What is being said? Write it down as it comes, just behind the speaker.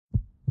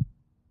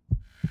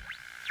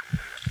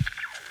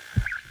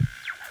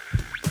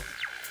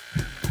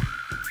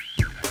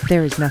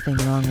There is nothing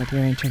wrong with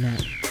your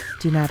internet.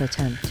 Do not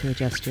attempt to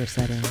adjust your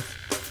settings.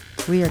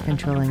 We are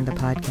controlling the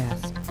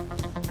podcast.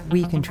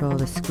 We control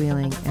the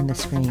squealing and the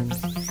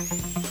screams.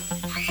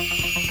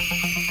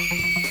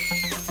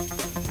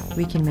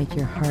 We can make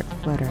your heart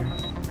flutter,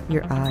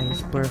 your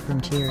eyes blur from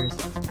tears,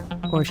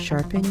 or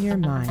sharpen your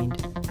mind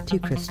to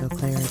crystal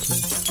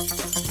clarity.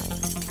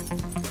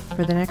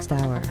 For the next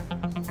hour,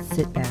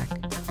 sit back.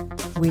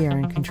 We are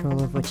in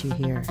control of what you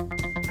hear.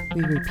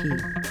 We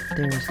repeat,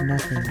 there is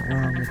nothing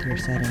wrong with your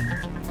settings.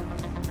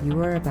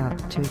 You are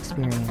about to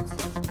experience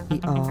the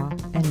awe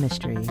and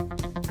mystery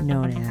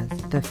known as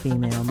the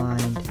female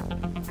mind.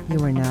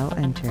 You are now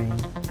entering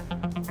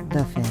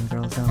the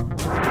Fangirl Zone.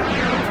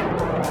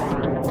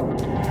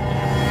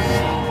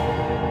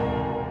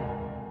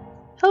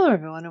 Hello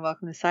everyone and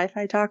welcome to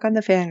Sci-Fi Talk on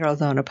the Fangirl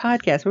Zone, a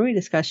podcast where we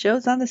discuss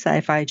shows on the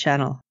Sci-Fi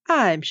Channel.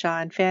 I'm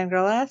Sean,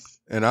 Fangirl S.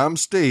 And I'm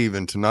Steve,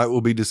 and tonight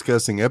we'll be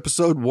discussing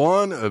episode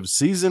 1 of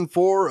season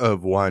 4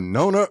 of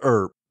Wynonna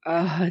Earp.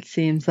 Oh, it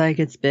seems like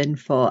it's been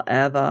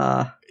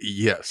forever.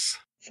 Yes.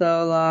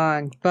 So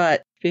long.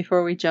 But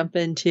before we jump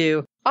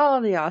into all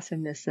the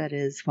awesomeness that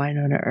is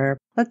Wynonna Earp,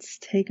 let's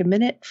take a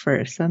minute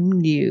for some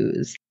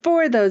news.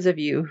 For those of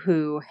you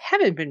who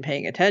haven't been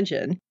paying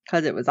attention,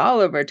 because it was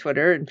all over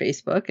Twitter and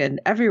Facebook and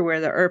everywhere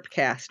the Earp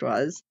cast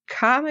was,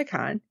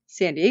 Comic-Con,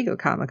 San Diego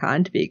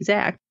Comic-Con to be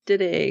exact,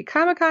 did a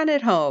Comic-Con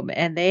at home,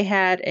 and they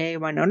had a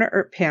Wynonna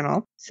Earp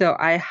panel. So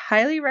I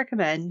highly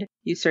recommend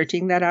you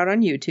searching that out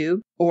on YouTube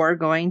or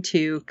going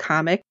to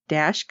comic-con.org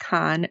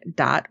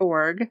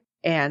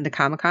and the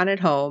Comic-Con at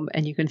home,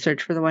 and you can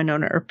search for the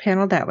Wynonna Earp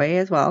panel that way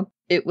as well.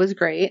 It was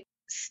great.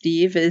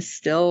 Steve is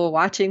still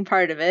watching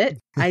part of it.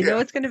 I know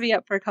it's going to be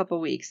up for a couple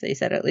weeks, they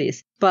said at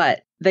least.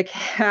 But the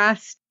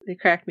cast, they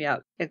cracked me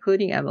up,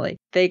 including Emily.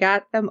 They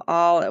got them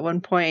all at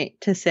one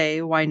point to say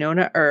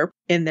Wynonna Earp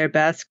in their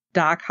best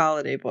Doc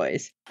Holliday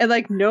voice.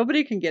 And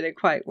nobody can get it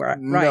quite right.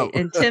 No.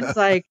 And Tim's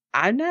like,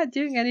 I'm not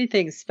doing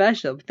anything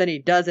special. But then he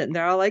does it and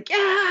they're all like,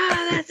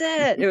 yeah, that's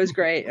it. It was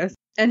great.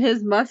 And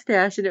his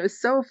mustache, and it was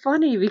so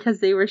funny because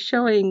they were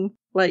showing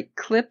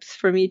clips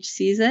from each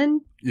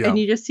season, and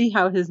you just see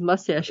how his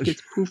mustache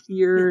gets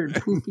poofier and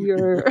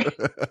poofier.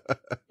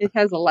 It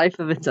has a life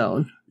of its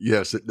own.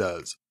 Yes, it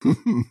does.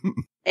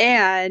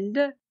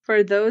 And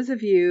for those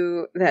of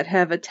you that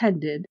have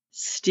attended,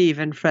 Steve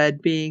and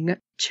Fred being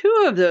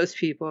two of those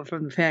people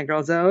from the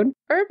Fangirl Zone,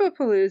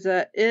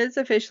 Earpapalooza is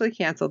officially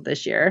canceled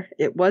this year.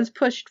 It was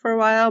pushed for a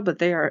while,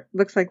 but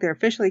looks like they're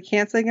officially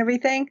canceling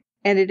everything,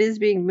 and it is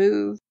being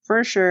moved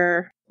for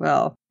sure.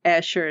 Well,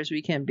 as sure as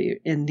we can be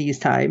in these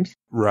times.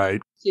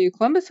 Right. To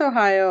Columbus,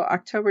 Ohio,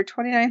 October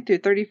 29th through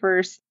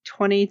 31st,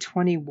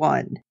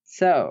 2021.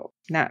 So,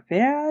 not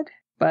bad.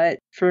 But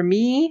for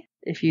me,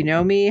 if you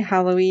know me,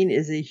 Halloween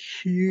is a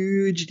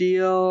huge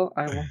deal.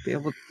 I won't be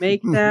able to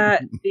make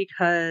that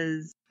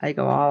because I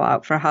go all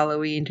out for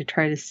Halloween to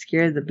try to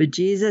scare the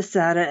bejesus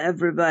out of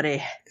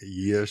everybody.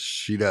 Yes,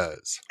 she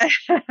does.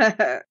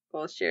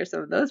 We'll share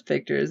some of those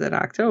pictures in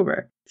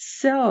October.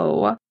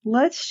 So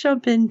let's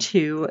jump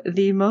into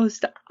the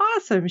most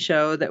awesome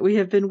show that we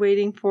have been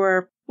waiting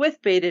for with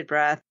bated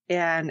breath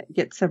and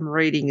get some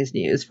ratings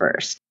news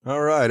first. All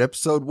right.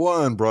 Episode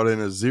 1 brought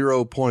in a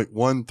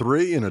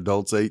 0.13 in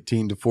adults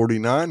 18 to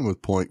 49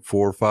 with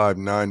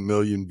 0.459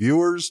 million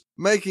viewers,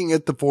 making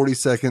it the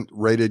 42nd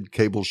rated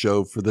cable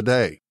show for the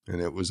day.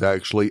 And it was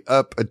actually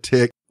up a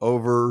tick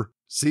over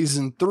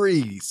season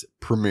 3's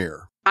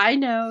premiere. I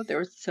know there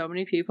were so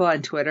many people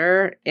on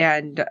Twitter,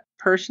 and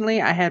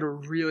personally, I had a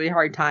really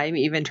hard time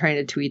even trying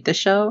to tweet the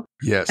show.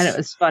 Yes. And it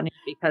was funny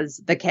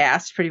because the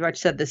cast pretty much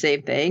said the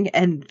same thing,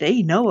 and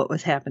they know what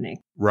was happening.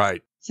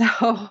 Right. So...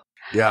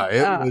 yeah,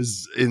 it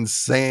was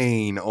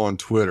insane on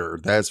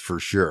Twitter, that's for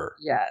sure.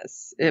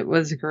 Yes, it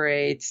was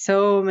great.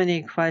 So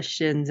many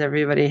questions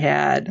everybody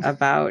had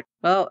about,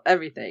 well,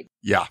 everything.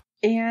 Yeah.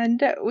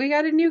 And we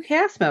got a new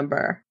cast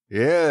member.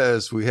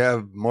 Yes, we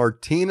have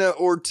Martina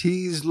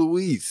Ortiz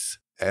Luis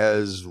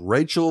as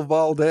Rachel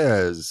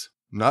Valdez.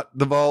 Not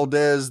the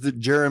Valdez that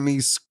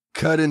Jeremy's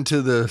cut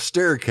into the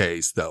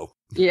staircase, though.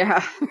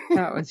 Yeah,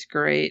 that was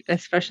great,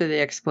 especially the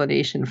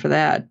explanation for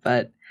that.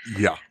 But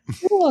yeah,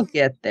 we'll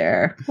get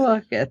there. We'll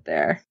get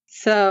there.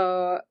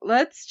 So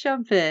let's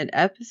jump in.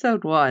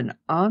 Episode 1,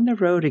 On the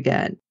Road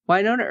Again.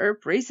 Wynonna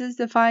Earp races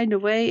to find a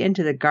way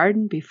into the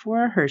garden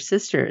before her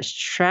sister is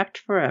trapped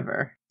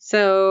forever.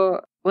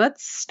 So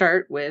let's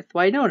start with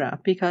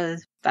Wynonna,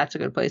 because that's a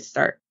good place to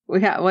start. We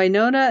got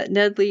Wynonna,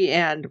 Nedley,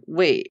 and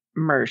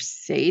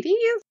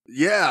Mercedes?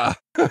 Yeah.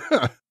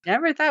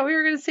 Never thought we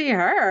were going to see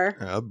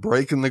her.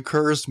 Breaking the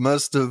curse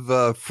must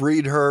have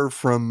freed her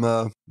from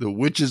the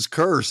witch's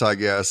curse, I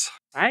guess.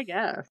 I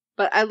guess.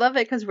 But I love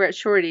it because we're at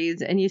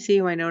Shorty's and you see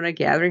Wynonna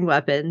gathering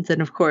weapons.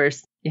 And of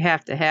course, you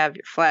have to have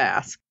your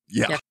flask.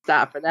 Yeah. You have to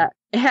stop for that.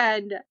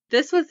 And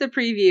this was the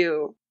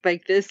preview,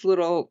 this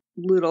little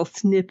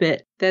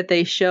snippet that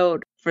they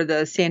showed for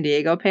the San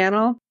Diego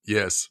panel.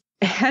 Yes.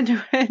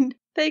 And when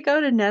they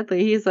go to Nedley,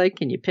 he's like,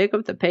 can you pick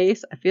up the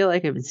pace? I feel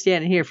like I've been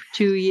standing here for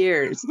 2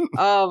 years.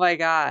 Oh my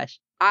gosh.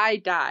 I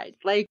died.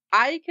 Like,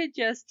 I could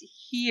just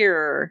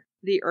hear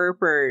the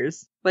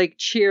Earpers, like,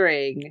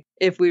 cheering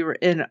if we were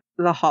in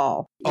the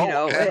hall, in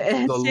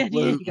San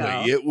absolutely.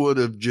 Diego. It would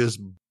have just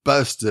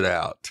busted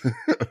out.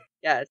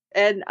 Yes.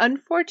 And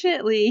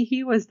unfortunately,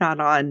 he was not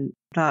on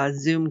the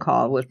Zoom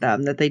call with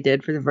them that they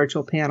did for the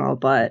virtual panel,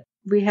 but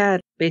we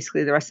had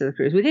basically the rest of the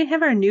crews. We didn't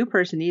have our new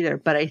person either,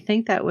 but I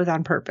think that was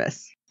on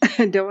purpose.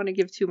 I don't want to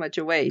give too much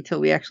away till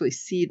we actually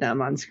see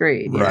them on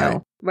screen, you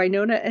know?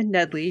 Wynonna and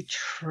Nedley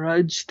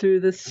trudge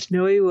through the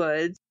snowy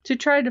woods to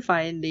try to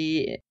find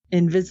the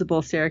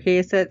invisible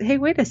staircase that, hey,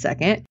 wait a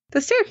second,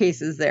 the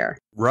staircase is there.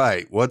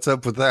 Right. What's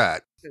up with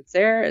that? It's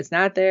there, it's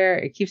not there,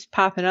 it keeps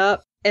popping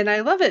up. And I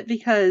love it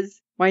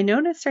because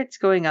Wynonna starts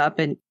going up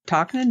and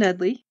talking to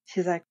Nedley.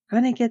 She's like,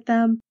 I'm going to get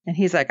them. And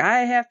he's like, I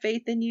have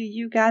faith in you.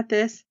 You got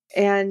this.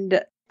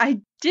 And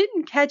I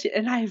didn't catch it.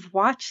 And I've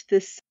watched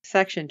this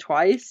section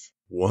twice.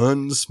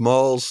 One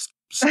small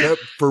step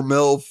for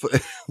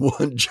MILF,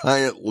 one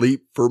giant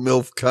leap for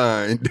MILF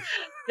kind.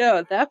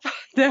 No, that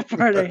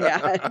part I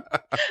had.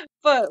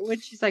 But when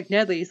she's like,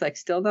 Nedley's like,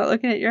 still not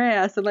looking at your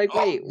ass. I'm like,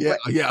 wait,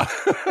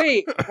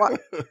 wait,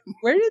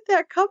 where did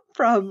that come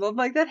from? I'm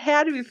like, that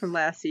had to be from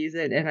last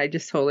season. And I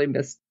just totally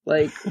missed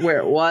like where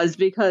it was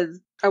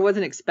because I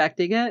wasn't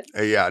expecting it.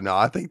 Yeah, no,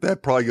 I think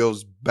that probably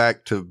goes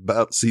back to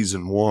about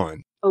season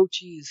 1. Oh,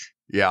 geez.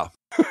 Yeah.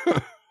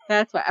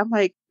 That's why I'm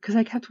like, because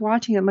I kept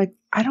watching. I'm like,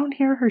 I don't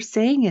hear her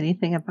saying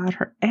anything about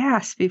her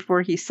ass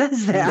before he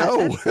says that.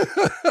 No.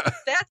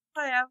 That's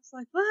why I was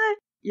like, what?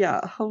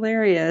 Yeah,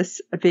 hilarious.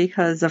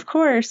 Because, of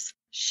course,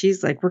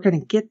 she's like, we're going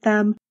to get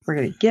them. We're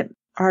going to get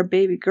our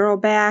baby girl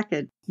back.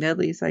 And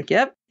Nedley's like,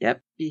 yep,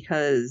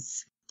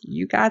 because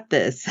you got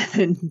this.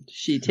 And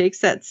she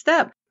takes that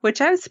step,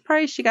 which I was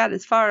surprised she got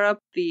as far up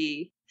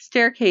the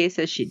staircase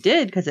as she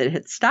did because it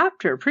had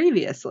stopped her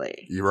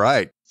previously. You're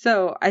right.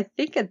 So I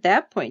think at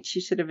that point she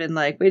should have been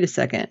like, wait a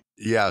second.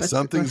 Yeah,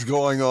 something's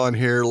going on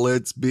here.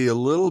 Let's be a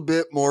little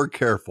bit more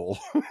careful.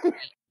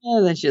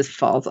 And then she just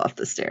falls off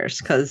the stairs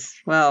because,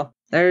 well,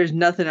 there's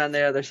nothing on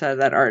the other side of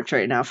that arch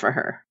right now for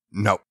her.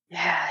 Nope.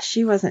 Yeah,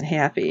 she wasn't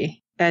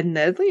happy. And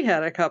Nedley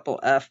had a couple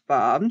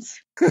F-bombs.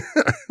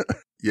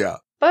 Yeah.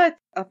 But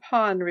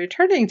upon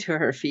returning to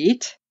her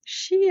feet,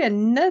 she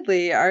and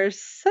Nedley are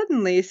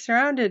suddenly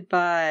surrounded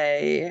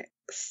by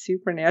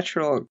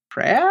supernatural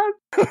crab?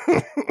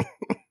 What?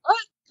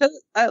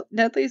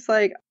 Nedley's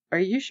like, are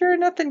you sure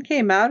nothing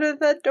came out of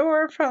that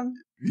door from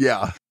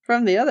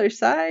the other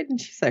side? And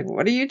she's like,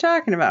 what are you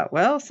talking about?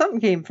 Well, something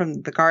came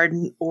from the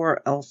garden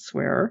or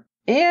elsewhere.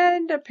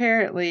 And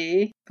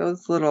apparently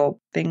those little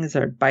things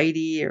are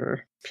bitey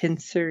or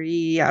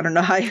pincery. I don't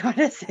know how you want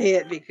to say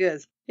it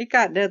because it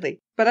got Nedley.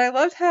 But I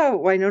loved how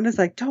Wynonna's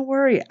like, don't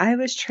worry, I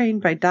was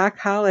trained by Doc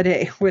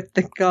Holliday with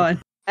the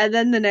gun. And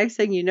then the next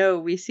thing you know,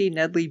 we see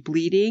Nedley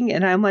bleeding.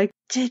 And I'm like,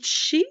 did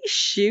she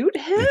shoot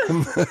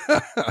him?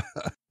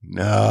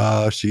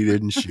 No, she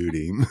didn't shoot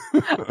him.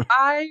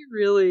 I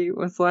really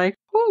was like,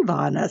 hold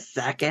on a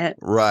second.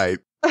 Right.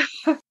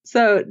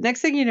 So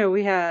next thing you know,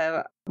 we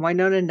have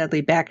Wynonna and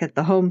Nedley back at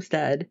the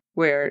homestead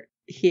where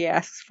he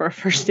asks for a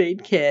first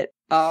aid kit.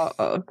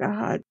 Oh,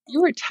 God.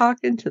 You were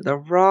talking to the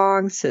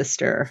wrong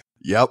sister.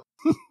 Yep.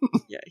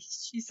 Yeah.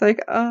 She's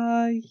like,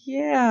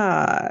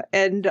 yeah.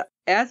 And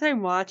as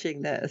I'm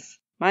watching this,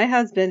 my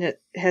husband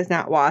has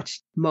not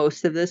watched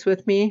most of this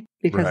with me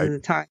because of the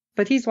time.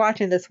 But he's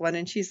watching this one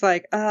and she's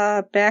like,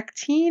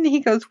 Bactine?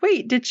 He goes,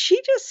 wait, did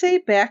she just say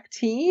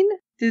Bactine?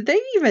 Do they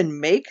even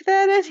make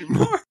that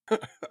anymore?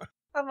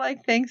 I'm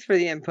like, thanks for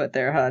the input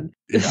there, hon.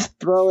 Just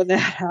throwing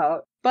that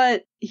out.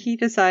 But he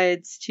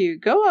decides to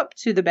go up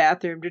to the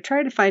bathroom to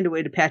try to find a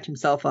way to patch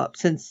himself up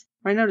since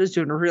Wynonna's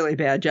doing a really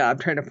bad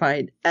job trying to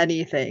find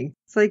anything.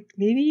 It's like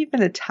maybe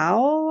even a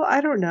towel?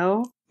 I don't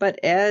know. But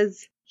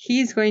as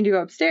he's going to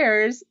go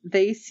upstairs,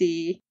 they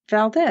see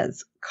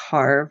Valdez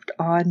carved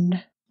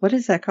on, what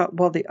is that called?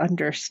 Well, the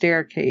under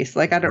staircase.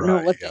 Like, I don't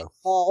know what it's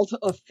called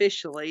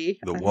officially.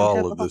 The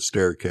wall of the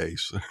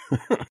staircase.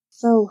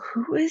 So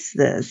who is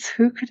this?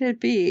 Who could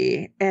it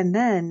be? And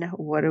then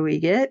what do we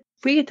get?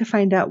 We get to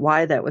find out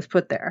why that was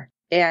put there.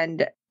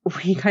 And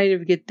we kind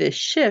of get this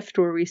shift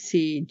where we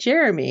see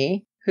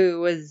Jeremy,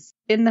 who was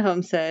in the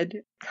homestead,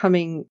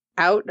 coming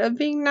out of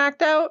being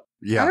knocked out.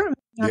 Yeah.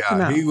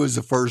 He was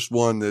the first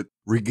one that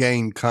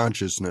regained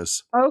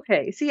consciousness.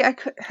 Okay. See,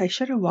 I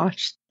should have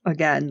watched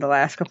again the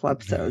last couple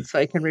episodes so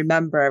I can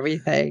remember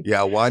everything. Yeah,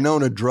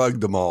 Wynonna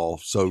drugged them all.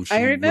 So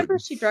I remember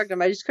she drugged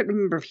him. I just couldn't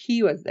remember if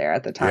he was there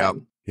at the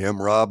time. Yeah,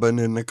 him, Robin,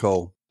 and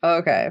Nicole.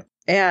 Okay.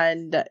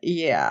 And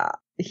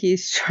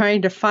he's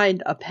trying to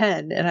find a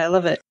pen, and I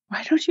love it.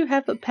 Why don't you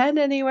have a pen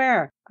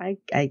anywhere?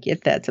 I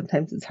get that.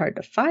 Sometimes it's hard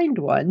to find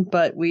one,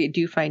 but we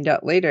do find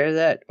out later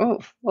that,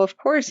 of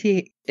course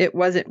it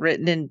wasn't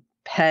written in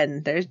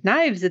pen. There's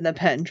knives in the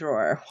pen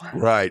drawer.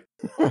 Right.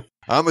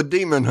 I'm a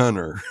demon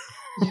hunter.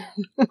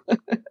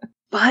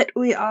 But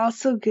we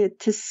also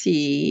get to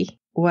see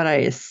what I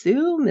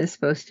assume is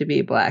supposed to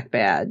be Black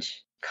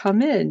Badge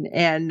come in,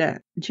 and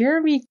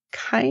Jeremy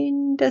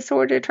kind of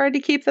sort of tried to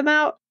keep them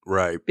out.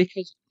 Right.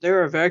 Because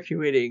they're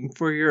evacuating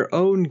for your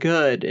own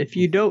good. If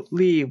you don't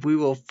leave, we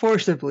will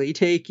forcibly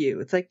take you.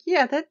 It's like,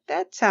 yeah,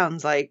 that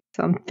sounds like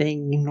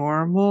something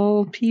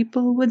normal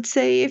people would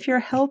say if you're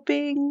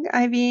helping.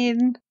 I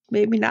mean,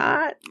 maybe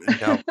not.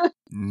 No.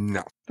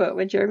 No. But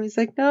when Jeremy's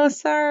like, no,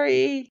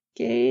 sorry,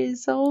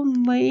 gays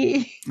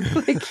only.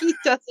 Like, he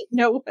doesn't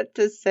know what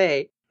to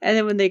say. And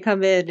then when they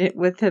come in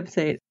with him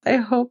saying, I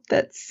hope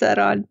that's set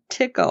on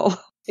tickle.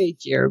 Hey,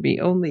 Jeremy,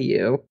 only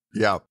you.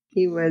 Yeah.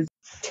 He was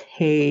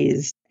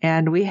tased.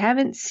 And we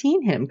haven't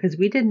seen him because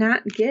we did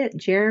not get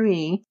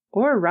Jeremy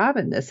or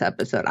Robin this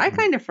episode. I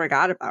kind of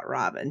forgot about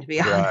Robin, to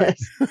be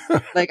honest.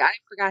 Like, I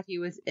forgot he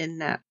was in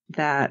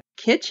that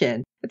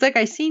kitchen. It's like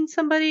I seen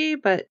somebody,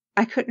 but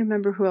I couldn't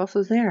remember who else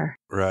was there.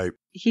 Right.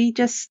 He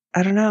just,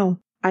 I don't know.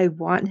 I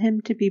want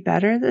him to be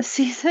better this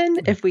season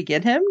if we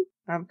get him.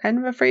 I'm kind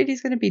of afraid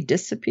he's going to be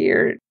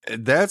disappeared.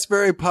 That's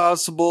very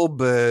possible,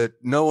 but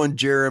knowing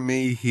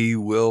Jeremy, he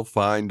will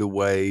find a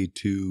way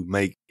to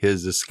make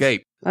his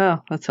escape.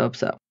 Oh, let's hope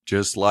so.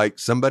 Just like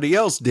somebody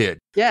else did.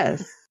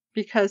 Yes,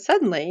 because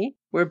suddenly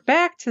we're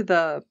back to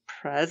the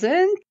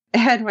present,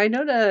 and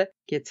Wynonna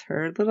gets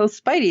her little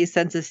spidey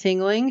senses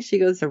tingling. She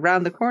goes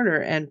around the corner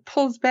and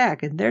pulls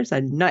back, and there's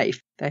a knife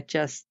that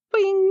just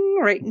bing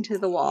right into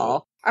the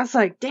wall. I was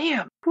like,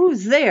 damn,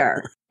 who's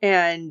there?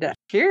 And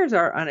here's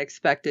our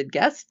unexpected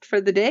guest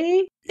for the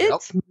day. Yep.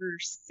 It's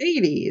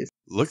Mercedes.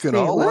 Looking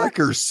all like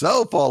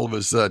herself all of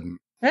a sudden.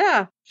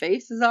 Yeah,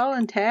 face is all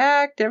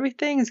intact.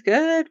 Everything's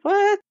good.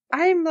 What?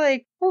 I'm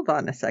like, hold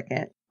on a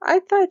second. I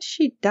thought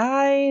she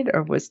died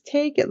or was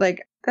taken.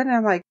 Like, then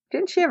I'm like,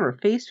 didn't she have her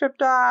face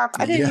ripped off?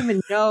 I didn't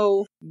even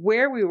know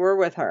where we were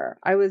with her.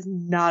 I was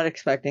not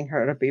expecting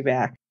her to be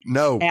back.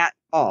 No. At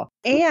all.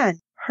 And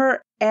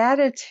her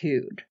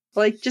attitude,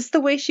 like just the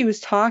way she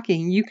was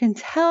talking, you can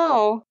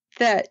tell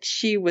that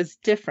she was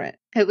different.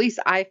 At least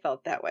I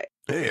felt that way.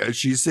 Yeah,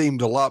 she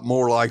seemed a lot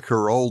more like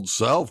her old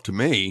self to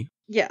me.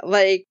 Yeah,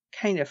 like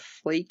kind of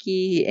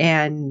flaky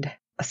and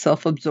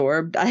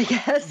self-absorbed, I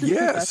guess.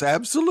 Yes,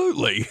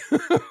 absolutely.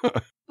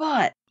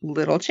 But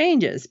little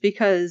changes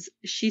because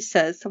she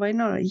says to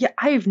Wynonna, yeah,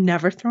 I've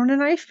never thrown a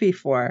knife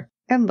before.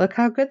 And look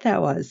how good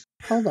that was.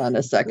 Hold on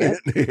a second.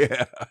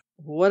 Yeah.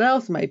 What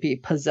else might be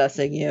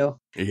possessing you?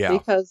 Yeah.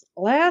 Because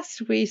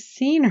last we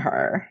seen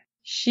her,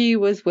 she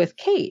was with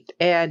Kate.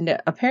 And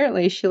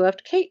apparently she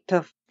left Kate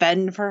to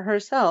fend for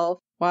herself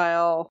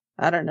while,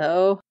 I don't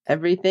know,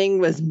 everything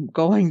was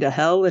going to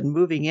hell and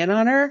moving in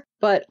on her.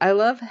 But I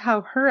love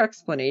how her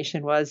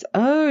explanation was,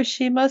 oh,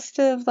 she must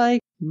have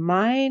like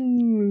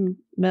mind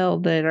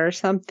melded or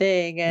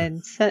something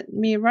and sent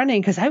me running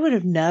because I would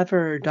have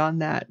never done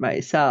that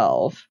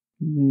myself.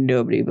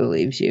 Nobody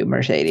believes you,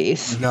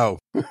 Mercedes. No.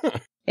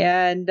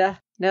 And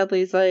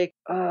Nedley's like,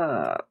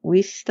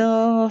 we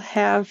still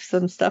have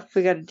some stuff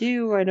we got to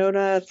do. I know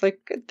that it's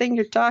like good thing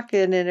you're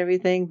talking and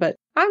everything, but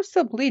I'm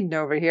still bleeding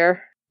over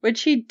here.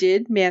 Which he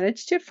did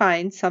manage to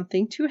find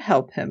something to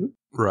help him.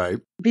 Right.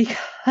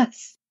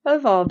 Because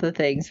of all the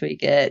things we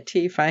get,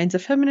 he finds a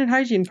feminine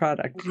hygiene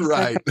product. He's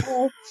right. Like,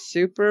 oh,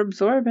 super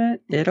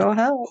absorbent. It'll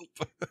help.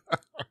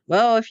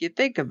 Well, if you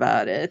think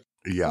about it,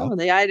 yeah,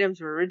 the items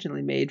were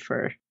originally made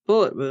for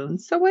bullet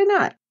wounds, so why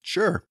not?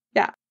 Sure.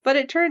 Yeah. But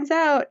it turns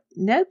out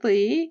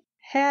Nedley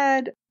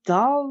had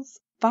Doll's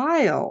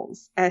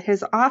files at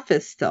his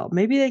office still.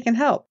 Maybe they can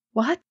help.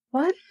 What?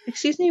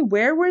 Excuse me,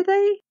 where were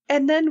they?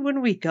 And then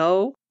when we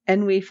go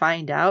and we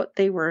find out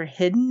they were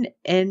hidden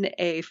in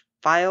a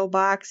file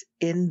box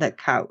in the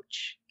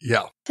couch.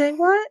 Yeah. Say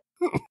what?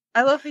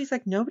 I love he's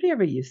like, nobody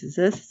ever uses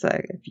this. It's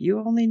like, if you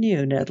only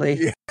knew,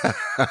 Nedley.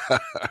 Yeah.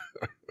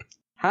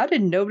 How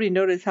did nobody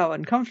notice how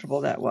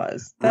uncomfortable that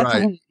was? That's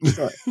right. a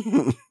whole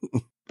story.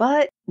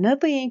 But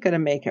Nedley ain't going to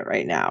make it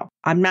right now.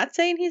 I'm not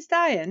saying he's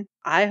dying.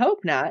 I hope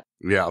not.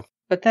 Yeah.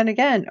 But then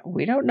again,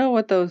 we don't know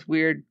what those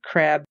weird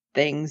crab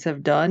things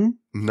have done.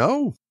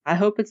 No. I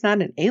hope it's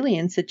not an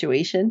alien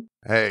situation.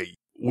 Hey,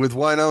 with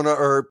Wynonna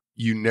Earp,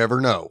 you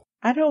never know.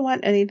 I don't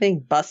want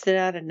anything busted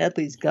out of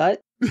Nedley's gut.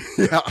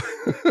 Yeah.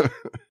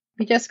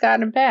 We just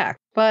got him back.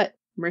 But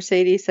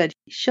Mercedes said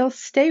she'll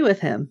stay with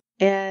him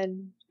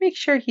and make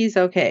sure he's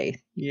okay.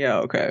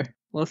 Yeah, okay.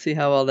 We'll see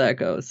how well that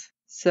goes.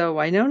 So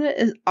Wynonna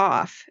is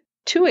off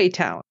to a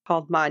town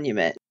called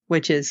Monument,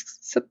 which is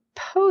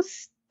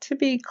supposed to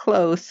be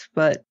close,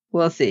 but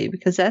we'll see,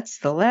 because that's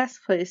the last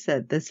place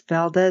that this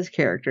Valdez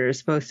character is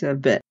supposed to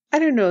have been. I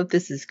don't know if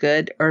this is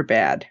good or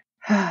bad.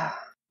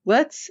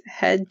 Let's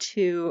head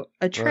to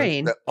a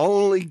train. The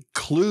only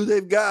clue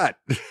they've got.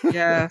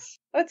 Yes.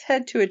 Let's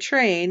head to a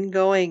train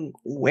going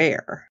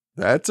where?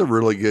 That's a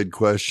really good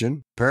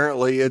question.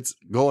 Apparently it's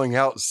going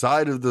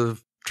outside of the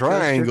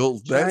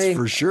triangle. That's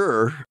for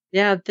sure.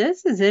 Yeah,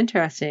 this is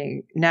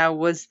interesting. Now,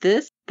 was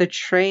this the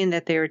train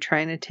that they were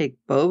trying to take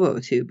Bobo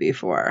to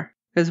before?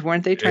 Because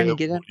weren't they trying to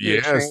get him?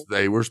 Yes,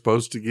 they were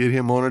supposed to get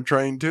him on a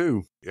train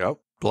too. Yep.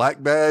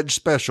 Black badge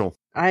special.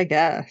 I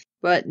guess.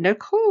 But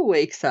Nicole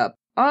wakes up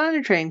on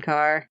a train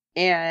car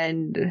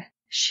and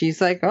she's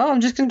like, oh,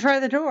 I'm just going to try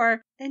the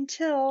door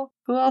until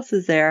who else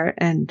is there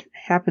and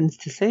happens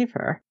to save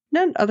her?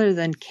 None other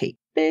than Kate.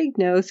 Big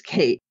nose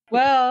Kate.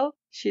 Well,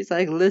 she's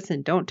like,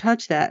 listen, don't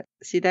touch that.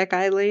 See that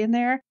guy laying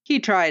there? He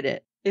tried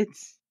it.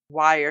 It's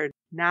wired.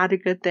 Not a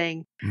good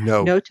thing.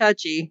 No. No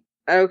touchy.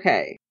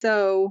 Okay.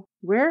 So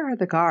where are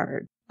the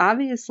guards?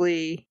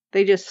 Obviously,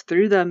 they just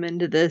threw them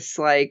into this,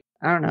 like,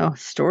 I don't know,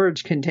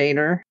 storage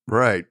container.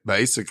 Right,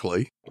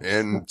 basically.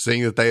 And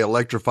seeing that they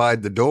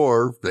electrified the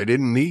door, they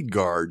didn't need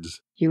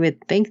guards. You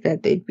would think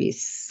that they'd be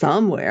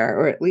somewhere,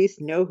 or at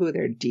least know who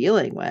they're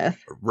dealing with.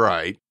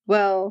 Right.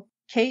 Well,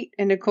 Kate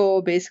and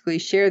Nicole basically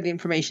share the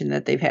information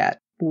that they've had,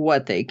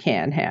 what they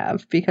can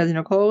have, because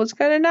Nicole was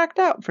kind of knocked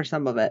out for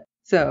some of it.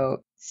 So,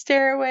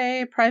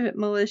 stairway, private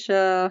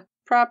militia,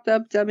 propped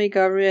up dummy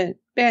government,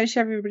 banish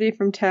everybody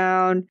from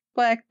town,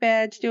 Black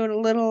Badge doing a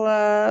little,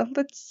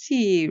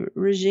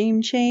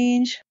 regime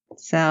change.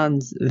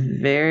 Sounds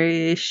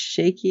very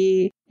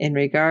shaky in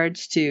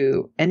regards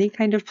to any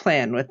kind of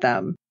plan with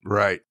them.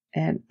 Right.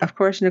 And of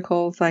course,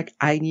 Nicole's like,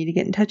 I need to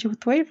get in touch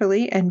with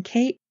Waverly. And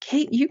Kate,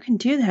 you can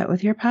do that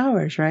with your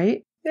powers,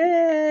 right?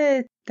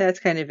 That's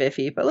kind of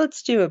iffy, but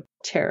let's do a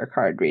tarot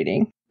card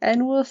reading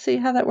and we'll see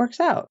how that works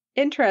out.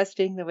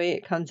 Interesting the way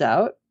it comes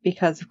out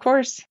because, of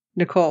course,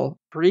 Nicole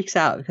freaks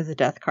out because the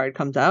death card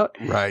comes out.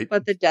 Right.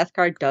 But the death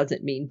card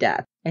doesn't mean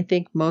death. I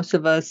think most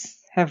of us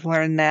have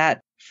learned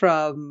that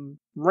from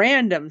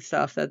random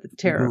stuff that the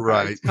tarot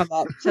cards come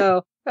up.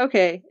 So,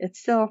 okay, it's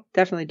still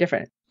definitely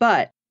different.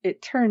 But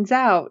it turns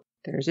out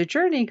there's a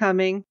journey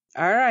coming.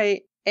 All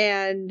right.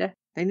 And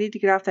they need to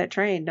get off that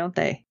train, don't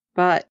they?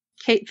 But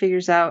Kate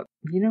figures out,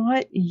 you know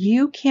what?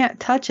 You can't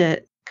touch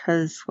it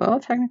because, well,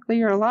 technically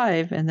you're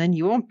alive and then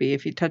you won't be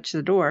if you touch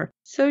the door.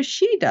 So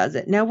she does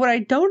it. Now, what I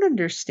don't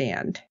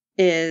understand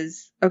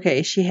is,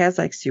 okay, she has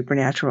like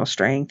supernatural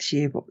strength.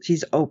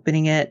 She's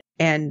opening it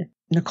and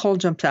Nicole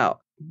jumps out.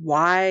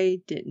 Why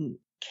didn't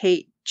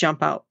Kate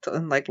jump out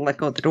and like let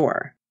go of the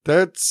door?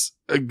 That's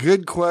a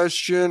good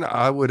question.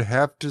 I would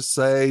have to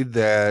say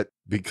that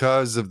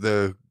because of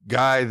the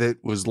guy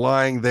that was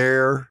lying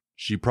there,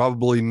 she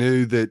probably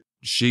knew that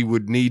she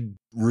would need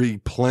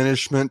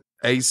replenishment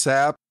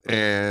ASAP.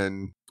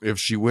 And if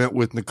she went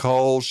with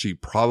Nicole, she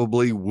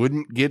probably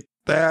wouldn't get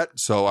that.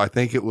 So I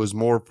think it was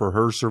more for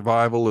her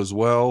survival as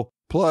well.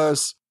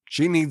 Plus,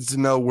 she needs to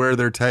know where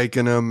they're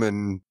taking them.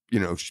 And, you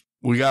know,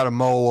 we got a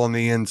mole on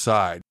the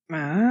inside.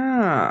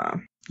 Ah,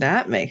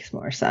 that makes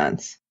more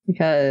sense.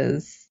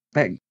 Because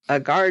a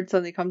guard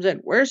suddenly comes in.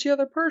 Where's the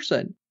other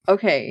person?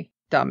 Okay,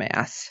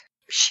 dumbass.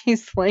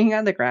 She's laying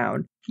on the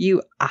ground.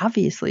 You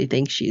obviously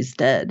think she's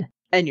dead.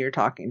 And you're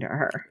talking to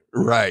her.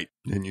 Right.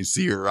 And you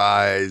see her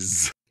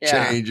eyes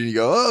change and you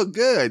go, oh,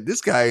 good.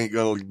 This guy ain't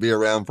going to be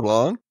around for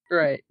long.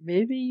 Right.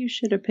 Maybe you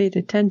should have paid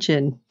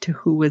attention to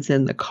who was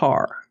in the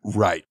car.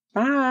 Right.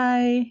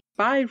 Bye,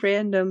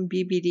 random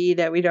BBD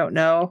that we don't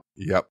know.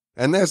 Yep.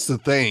 And that's the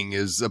thing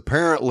is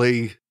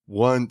apparently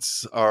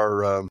once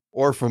our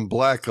Orphan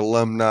Black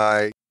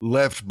alumni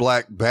left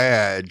Black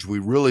Badge, we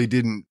really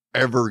didn't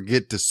ever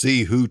get to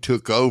see who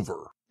took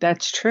over.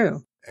 That's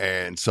true.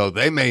 And so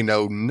they may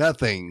know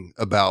nothing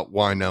about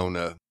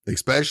Wynonna,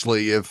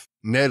 especially if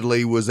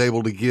Nedley was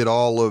able to get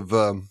all of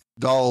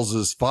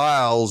Dawes'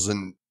 files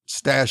and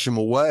stash them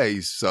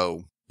away.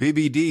 So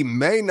BBD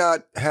may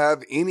not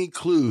have any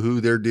clue who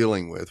they're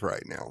dealing with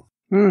right now.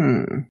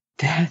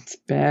 That's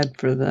bad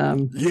for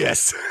them.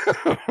 Yes.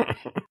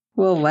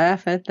 We'll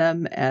laugh at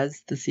them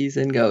as the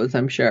season goes,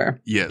 I'm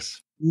sure.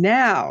 Yes.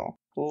 Now,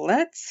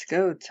 let's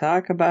go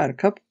talk about a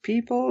couple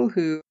people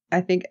who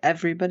I think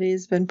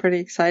everybody's been pretty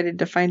excited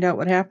to find out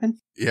what happened.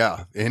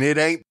 Yeah, and it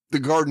ain't the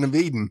Garden of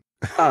Eden.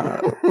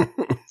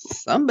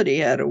 Somebody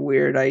had a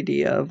weird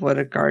idea of what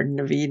a Garden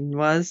of Eden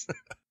was.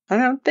 I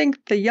don't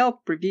think the Yelp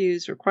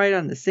reviews were quite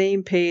on the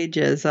same page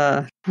as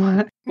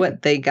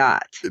what they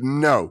got.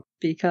 No.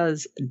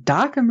 Because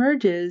Doc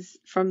emerges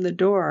from the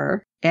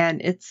door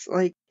and it's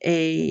like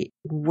a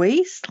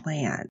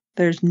wasteland.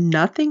 There's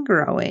nothing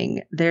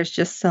growing. There's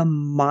just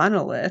some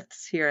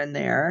monoliths here and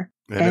there.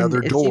 And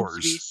other doors.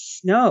 Seems to be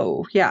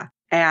snow. Yeah.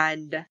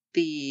 And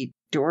the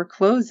door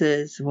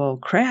closes. Well,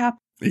 crap.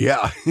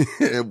 Yeah.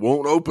 It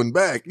won't open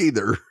back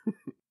either.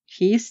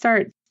 He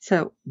starts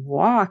to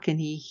walk and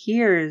he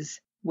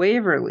hears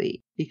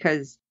Waverly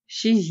because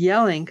she's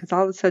yelling because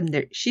all of a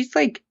sudden she's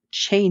like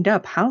chained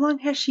up. How long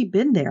has she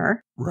been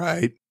there?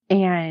 Right.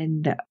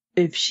 And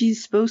if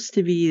she's supposed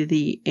to be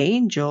the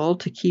angel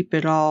to keep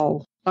it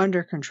all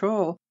under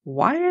control,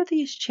 why are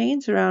these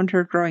chains around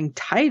her growing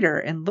tighter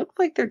and look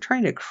like they're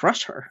trying to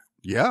crush her?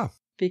 Yeah.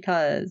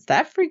 Because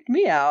that freaked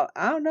me out.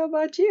 I don't know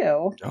about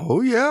you.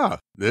 Oh, yeah.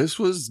 This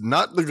was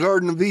not the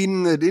Garden of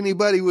Eden that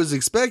anybody was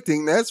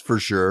expecting, that's for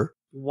sure.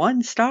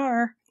 1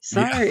 star.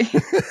 Sorry.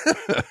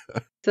 Yeah.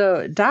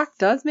 So Doc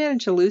does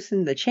manage to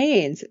loosen the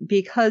chains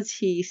because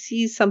he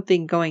sees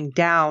something going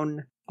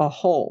down a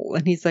hole.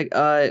 And he's like,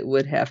 it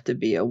would have to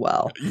be a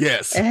well.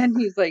 Yes. And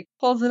he's like,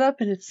 pulls it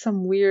up and it's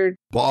some weird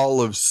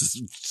ball of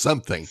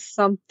something.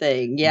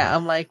 Something. Yeah.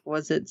 I'm like,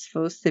 was it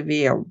supposed to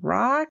be a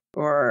rock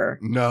or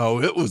no,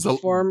 it was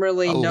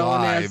formerly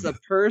known as a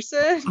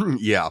person?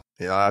 Yeah.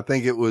 I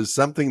think it was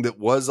something that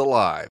was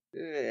alive.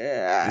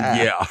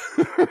 Yeah.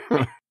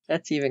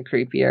 That's even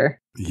creepier.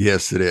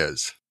 Yes, it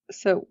is.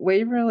 So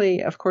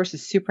Waverly, of course,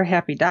 is super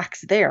happy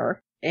Doc's there.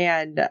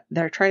 And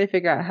they're trying to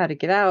figure out how to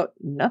get out.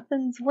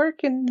 Nothing's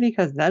working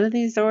because none of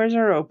these doors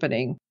are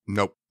opening.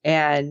 Nope.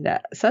 And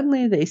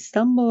suddenly they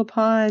stumble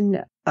upon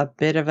a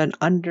bit of an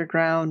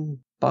underground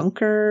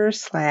bunker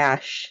 /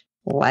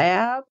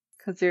 lab.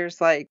 Because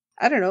there's like,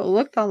 I don't know, it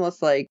looked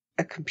almost like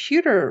a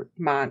computer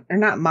or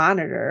not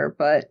monitor,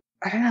 but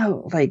I don't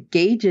know, like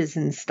gauges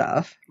and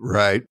stuff.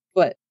 Right.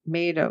 But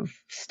made of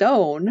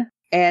stone.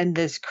 And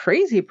this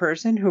crazy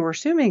person who we're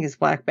assuming is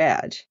Black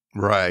Badge.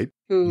 Right.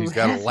 He's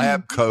got a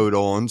lab coat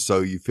on,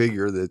 so you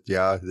figure that,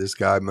 yeah, this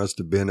guy must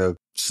have been a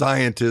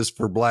scientist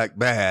for Black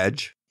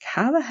Badge.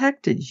 How the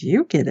heck did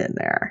you get in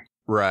there?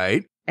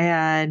 Right.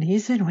 And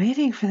he's been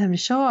waiting for them to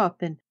show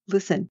up. And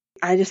listen,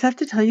 I just have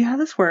to tell you how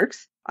this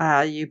works.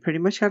 You pretty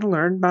much got to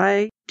learn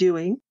by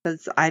doing,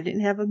 because I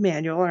didn't have a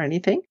manual or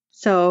anything.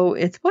 So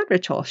it's blood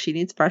ritual. She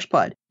needs fresh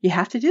blood. You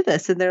have to do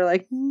this. And they're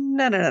like,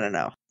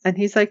 no. And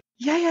he's like,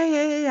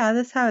 yeah,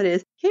 that's how it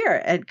is.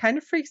 Here. And kind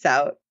of freaks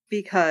out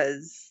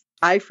because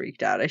I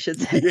freaked out, I should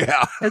say.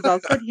 Yeah. Because all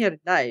of a sudden he had a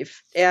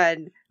knife.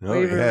 And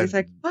Waverly's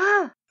like,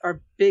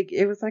 or big,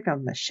 it was like a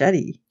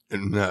machete.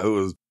 No, it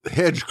was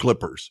hedge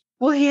clippers.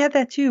 Well, he had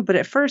that too, but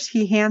at first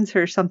he hands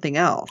her something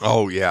else.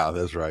 Oh, yeah,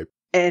 that's right.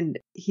 And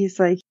he's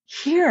like,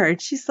 here.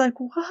 And she's like,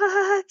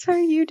 what are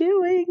you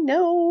doing?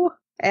 No.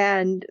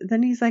 And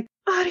then he's like,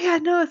 oh, yeah,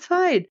 no, it's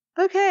fine.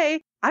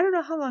 Okay. I don't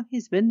know how long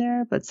he's been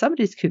there, but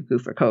somebody's cuckoo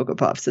for Cocoa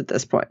Puffs at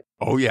this point.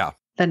 Oh, yeah.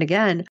 Then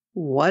again,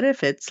 what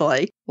if it's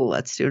like,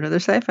 let's do another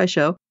sci-fi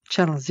show,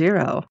 Channel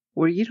Zero,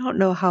 where you don't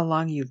know how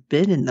long you've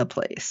been in the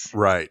place.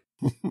 Right.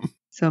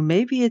 So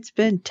maybe it's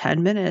been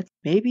 10 minutes.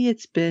 Maybe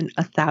it's been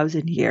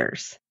 1,000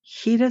 years.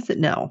 He doesn't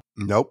know.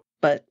 Nope.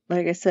 But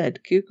like I said,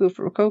 cuckoo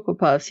for Cocoa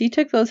Puffs, he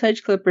took those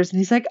hedge clippers and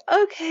he's like,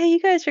 okay, you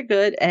guys are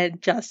good.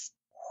 And just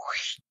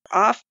whoosh,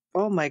 off.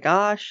 Oh my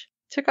gosh.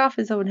 Took off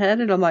his own head.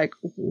 And I'm like,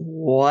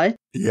 what?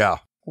 Yeah.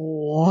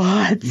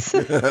 What? It's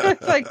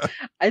like,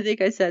 I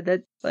think I said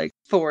that like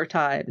 4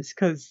 times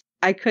because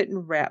I couldn't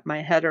wrap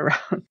my head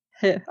around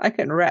him. I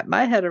couldn't wrap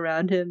my head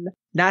around him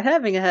not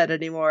having a head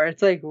anymore.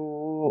 It's like,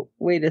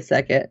 wait a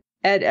second.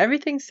 And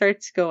everything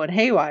starts going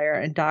haywire.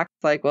 And Doc's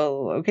like,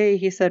 well, okay,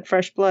 he said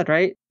fresh blood,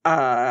 right?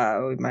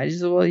 We might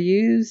as well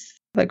use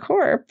the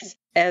corpse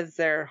as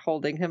they're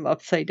holding him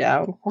upside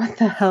down. What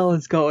the hell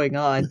is going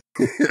on?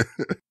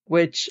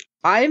 Which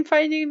I'm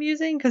finding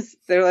amusing because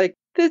they're like,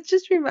 this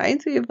just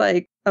reminds me of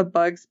like a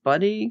Bugs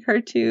Bunny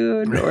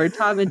cartoon or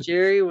Tom and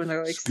Jerry when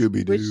they're like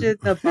squishing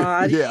the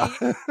body. Yeah.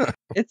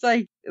 It's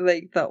like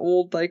the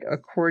old like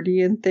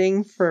accordion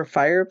thing for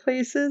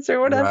fireplaces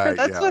or whatever. Right,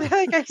 That's what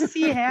I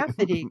see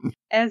happening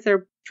as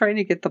they're trying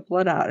to get the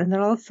blood out. And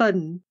then all of a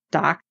sudden,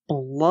 Doc's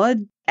blood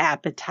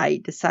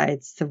appetite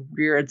decides to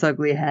rear its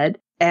ugly head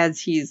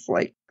as he's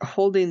like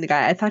holding the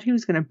guy. I thought he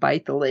was going to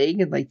bite the leg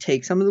and like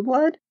take some of the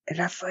blood. And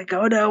I was like,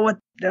 oh no, what?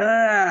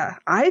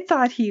 I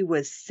thought he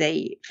was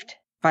saved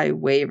by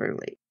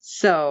Waverly.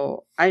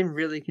 So I'm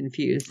really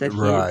confused that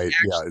right.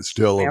 Yeah, it's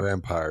still a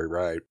vampire,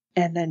 right?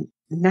 And then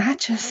not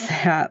just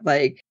that,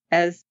 like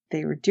as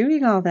they were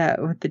doing all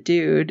that with the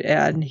dude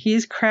and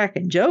he's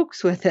cracking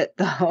jokes with it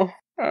though.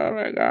 Oh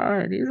my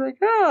God. He's like,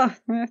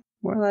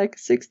 more like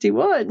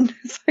 61.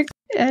 It's like,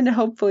 and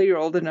hopefully you're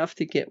old enough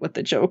to get what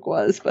the joke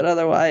was, but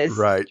otherwise,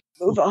 right.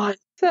 Move on.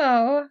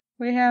 So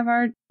we have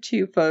our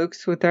 2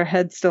 folks with their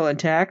heads still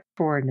intact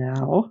for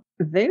now.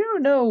 They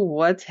don't know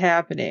what's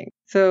happening.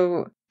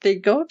 So they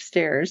go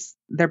upstairs.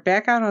 They're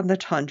back out on the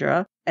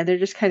tundra and they're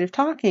just kind of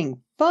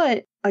talking.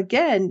 But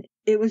again,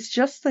 it was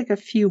just like a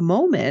few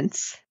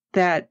moments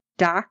that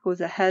Doc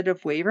was ahead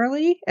of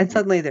Waverly and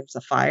suddenly there's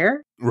a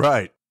fire.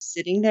 Right.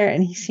 Sitting there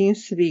and he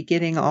seems to be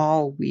getting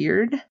all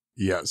weird.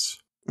 Yes.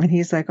 And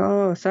he's like,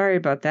 oh, sorry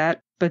about that.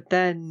 But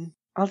then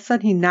all of a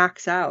sudden he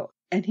knocks out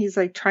and he's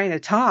like trying to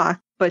talk,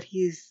 but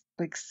he's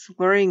like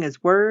slurring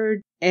his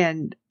word.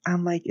 And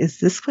I'm like, is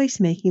this place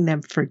making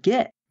them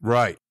forget?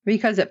 Right.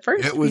 Because at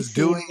first it was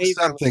doing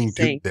something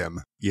to them.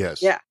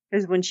 Yes. Yeah.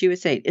 Is when she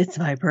was saying, it's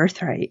my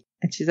birthright.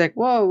 And she's like,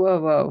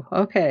 whoa.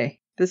 Okay.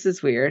 This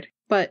is weird.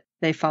 But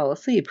they fall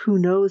asleep. Who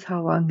knows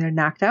how long they're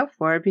knocked out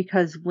for?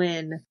 Because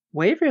when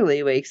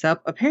Waverly wakes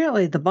up,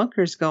 apparently the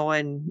bunker's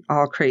going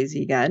all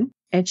crazy again.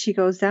 And she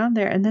goes down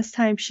there, and this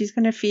time she's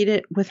going to feed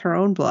it with her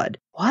own blood.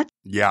 What?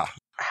 Yeah.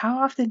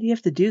 How often do you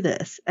have to do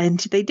this? And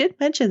they did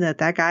mention that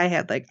guy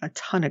had like a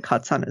ton of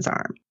cuts on his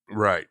arm.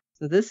 Right.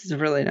 So this is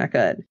really not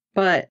good.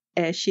 But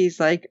as she's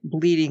like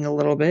bleeding a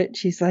little bit,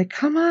 she's like,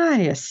 come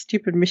on, you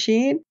stupid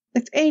machine.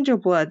 It's angel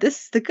blood.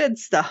 This is the good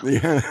stuff.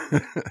 Yeah.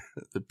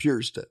 The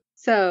pure stuff.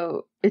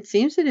 So it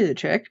seems to do the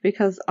trick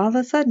because all of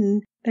a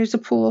sudden there's a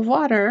pool of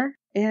water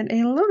and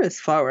a lotus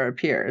flower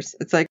appears.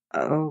 It's like,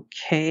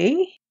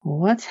 okay,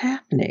 what's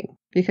happening?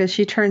 Because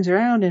she turns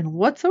around and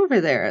what's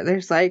over there?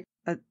 There's like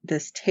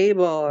this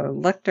table or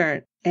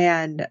lectern,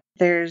 and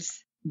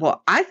there's,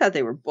 well, I thought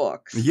they were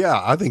books.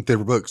 Yeah, I think they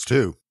were books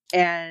too.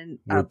 And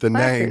with the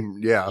placard, name,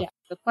 yeah.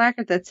 The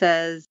placard that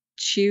says,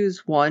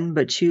 choose one,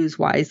 but choose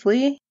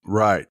wisely.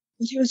 Right.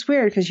 Which was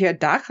weird because you had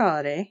Doc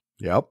Holliday.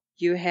 Yep.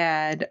 You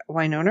had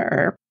Wynonna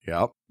Earp.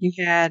 Yep. You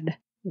had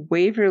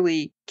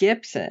Waverly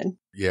Gibson.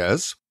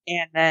 Yes.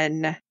 And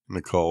then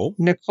Nicole.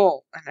 And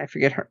I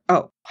forget her.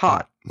 Oh,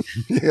 Hot.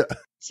 Yeah.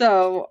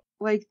 So,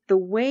 like, the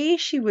way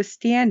she was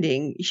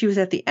standing, she was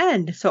at the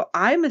end. So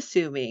I'm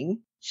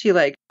assuming she,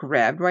 like,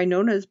 grabbed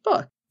Wynonna's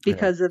book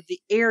because of the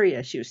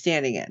area she was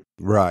standing in.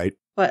 Right.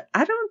 But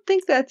I don't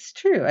think that's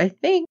true. I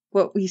think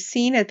what we've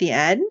seen at the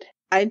end,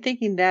 I'm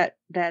thinking that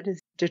is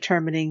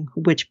determining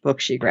which book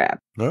she grabbed.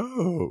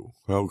 Oh,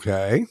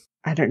 okay.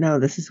 I don't know.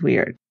 This is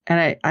weird.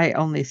 And I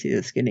only see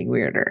this getting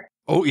weirder.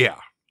 Oh, yeah.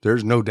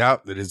 There's no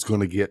doubt that it's going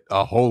to get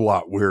a whole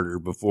lot weirder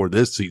before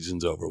this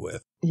season's over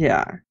with.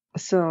 Yeah.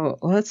 So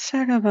let's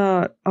talk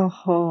about a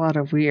whole lot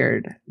of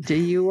weird. Do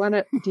you want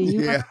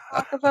to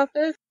talk about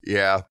this?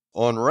 Yeah.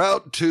 En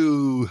route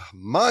to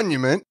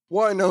Monument,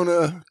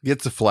 Wynonna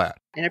gets a flat.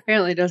 And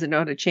apparently doesn't know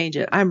how to change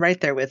it. I'm right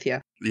there with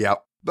you.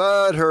 Yep.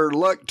 But her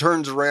luck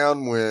turns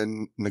around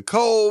when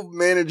Nicole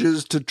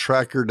manages to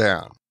track her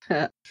down.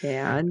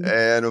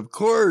 And of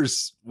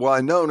course,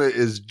 Wynonna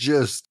is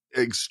just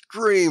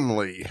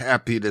extremely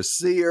happy to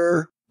see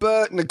her.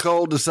 But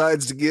Nicole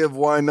decides to give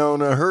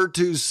Wynonna her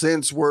 2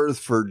 cents worth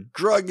for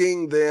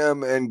drugging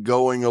them and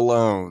going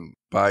alone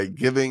by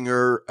giving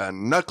her a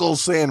knuckle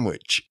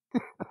sandwich.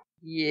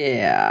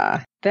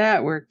 Yeah,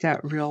 that worked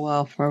out real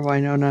well for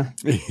Wynonna.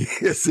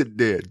 Yes, it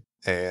did.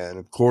 And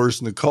of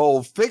course,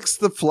 Nicole fixed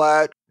the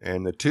flat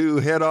and the two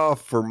head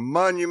off for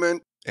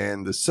Monument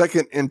and the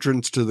second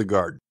entrance to the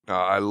garden.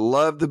 I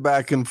love the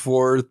back and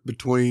forth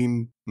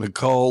between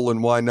Nicole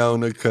and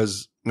Wynonna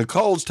because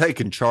Nicole's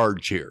taking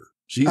charge here.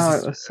 She's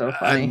it was so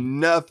funny.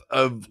 Enough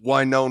of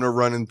Wynonna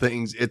running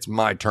things. It's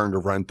my turn to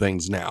run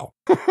things now.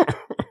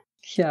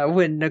 Yeah,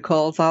 when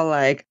Nicole's all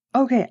like,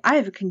 okay, I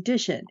have a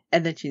condition.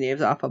 And then she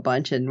names off a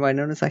bunch. And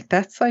Wynonna's like,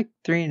 that's like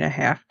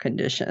 3.5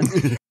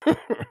 conditions.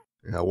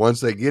 Now, once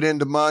they get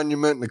into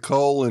Monument,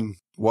 Nicole and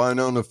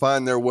Wynonna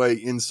find their way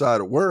inside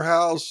a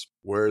warehouse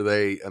where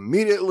they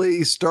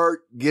immediately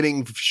start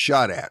getting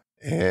shot at.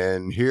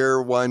 And here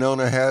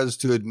Wynonna has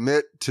to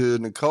admit to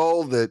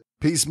Nicole that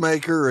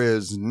Peacemaker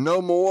is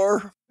no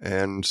more.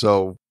 And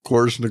so, of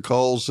course,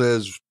 Nicole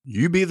says,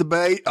 you be the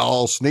bait.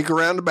 I'll sneak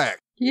around the back.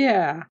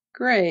 Yeah,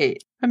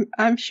 great.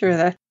 I'm sure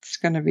that's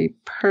going to be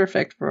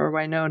perfect for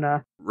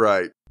Wynonna.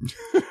 Right.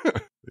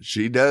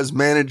 She does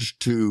manage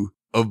to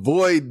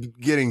avoid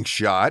getting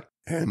shot.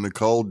 And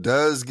Nicole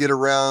does get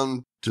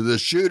around to the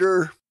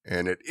shooter.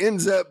 And it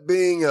ends up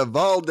being a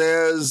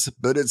Valdez,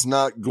 but it's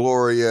not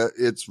Gloria.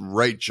 It's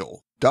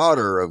Rachel,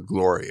 daughter of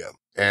Gloria.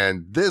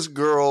 And this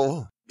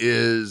girl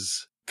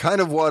is kind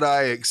of what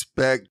I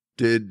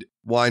expected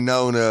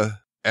Wynonna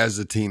as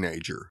a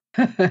teenager.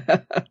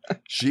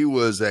 She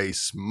was a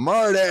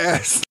smart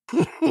ass,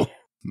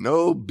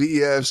 no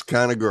BS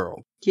kind of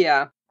girl.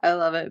 Yeah, I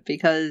love it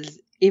because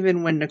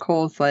even when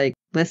Nicole's like,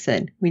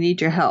 listen, we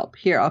need your help.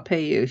 Here, I'll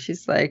pay you.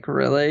 She's like,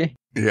 really?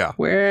 Yeah.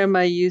 Where am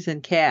I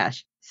using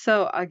cash?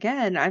 So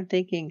again, I'm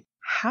thinking,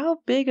 how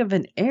big of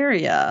an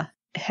area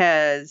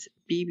has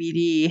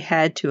BBD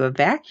had to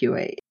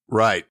evacuate?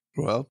 Right.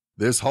 Well,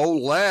 this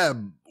whole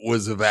lab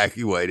was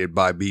evacuated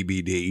by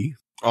BBD,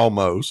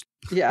 almost.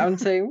 Yeah, I'm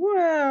saying,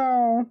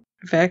 well,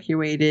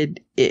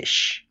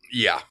 evacuated-ish.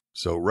 Yeah.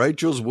 So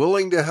Rachel's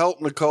willing to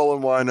help Nicole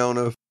and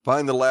Wynonna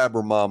find the lab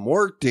her mom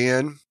worked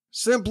in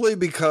simply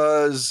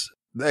because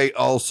they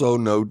also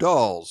know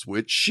dolls,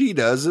 which she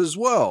does as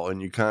well.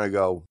 And you kind of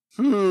go,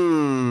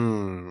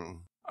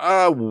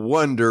 I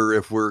wonder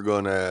if we're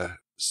going to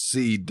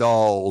see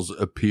dolls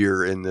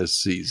appear in this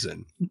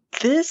season.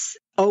 This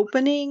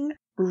opening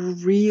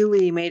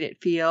really made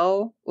it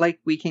feel like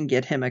we can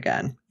get him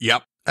again.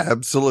 Yep,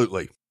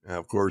 absolutely. Now,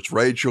 of course,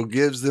 Rachel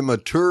gives them a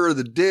tour of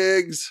the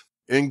digs,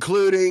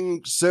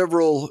 including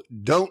several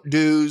don't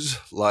do's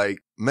like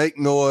make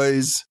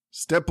noise,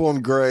 step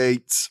on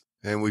grates,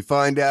 and we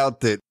find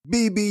out that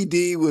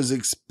BBD was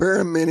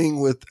experimenting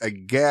with a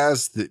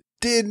gas that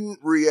didn't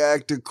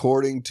react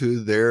according to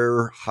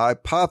their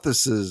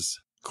hypothesis.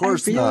 Of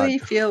course not. I really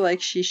feel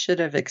like she should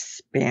have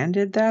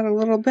expanded that a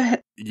little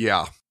bit.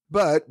 Yeah,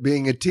 but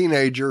being a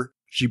teenager,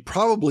 she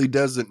probably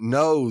doesn't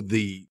know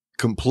the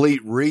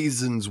complete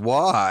reasons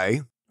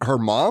why. Her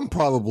mom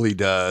probably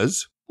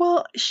does.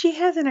 Well, she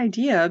has an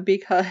idea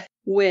because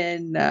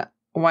when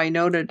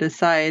Wynonna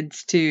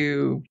decides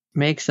to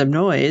make some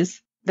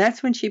noise,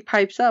 that's when she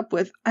pipes up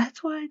with,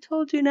 that's why I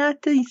told you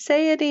not to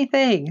say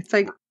anything. It's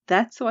like,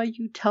 that's why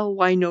you tell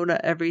Wynonna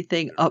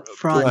everything up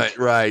front.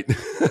 Right.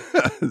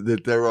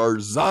 That there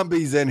are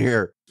zombies in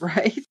here.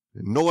 Right.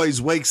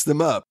 Noise wakes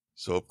them up.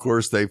 So, of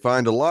course, they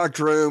find a locked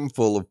room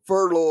full of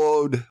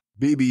furloughed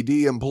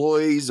BBD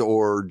employees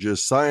or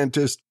just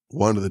scientists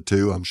one of the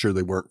two. I'm sure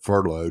they weren't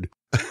furloughed.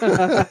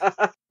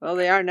 Well,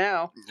 they are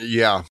now.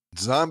 Yeah.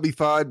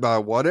 Zombified by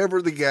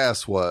whatever the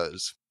gas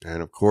was.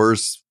 And of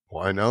course,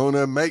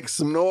 Wynonna makes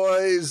some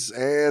noise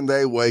and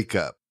they wake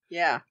up.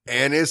 Yeah.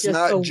 And it's Just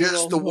not a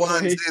just the little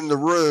ones noise. in the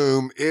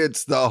room,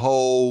 it's the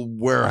whole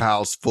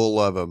warehouse full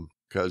of them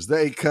because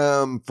they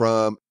come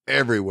from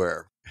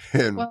everywhere.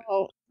 And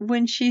Well,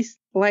 when she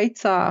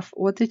lights off,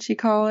 what did she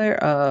call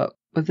her?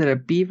 Was it a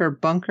beaver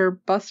bunker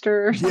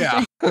buster or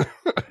something? yeah.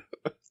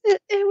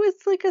 It was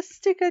like a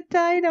stick of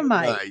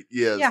dynamite. Right.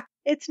 Yes. Yeah.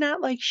 It's not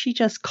like she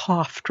just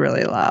coughed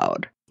really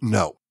loud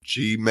No,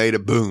 she made a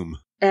boom.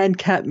 and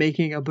kept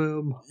making a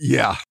boom.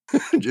 Yeah.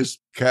 Just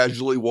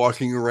casually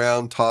walking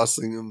around,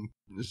 tossing them.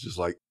 It's just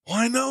like,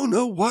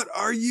 Wynonna, what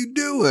are you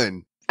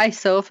doing? I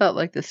so felt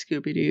like the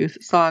Scooby-Doo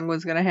song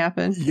was going to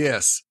happen.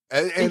 Yes.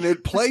 And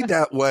it played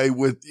that way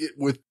with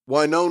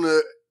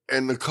Wynonna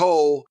and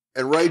Nicole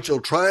and Rachel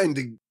trying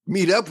to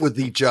meet up with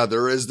each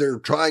other as they're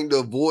trying to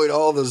avoid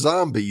all the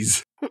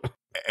zombies.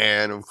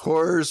 And of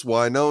course,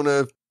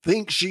 Wynonna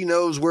thinks she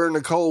knows where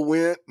Nicole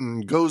went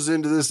and goes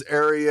into this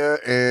area.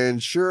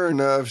 And sure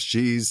enough,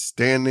 she's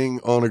standing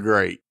on a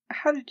grate.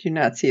 How did you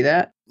not see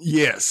that?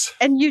 Yes.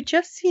 And you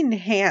just seen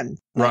hands.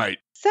 Like, Right.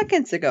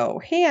 seconds ago,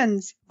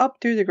 hands up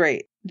through the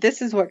grate.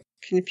 This is what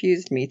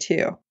confused me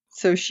too.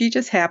 So she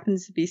just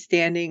happens to be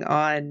standing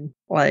on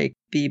like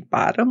the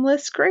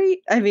bottomless grate.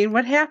 I mean,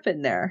 what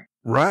happened there?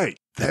 Right.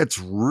 That's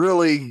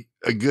really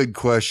a good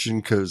question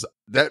because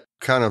that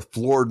kind of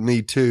floored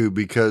me too,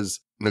 because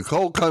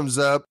Nicole comes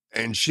up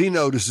and she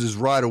notices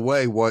right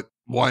away what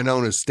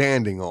Wynonna's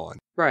standing on.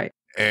 Right.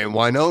 And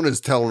Wynonna's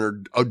telling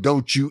her, oh,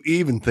 don't you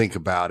even think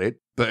about it.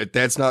 But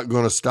that's not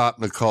going to stop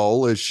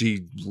Nicole as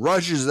she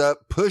rushes up,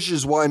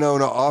 pushes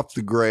Wynonna off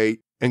the grate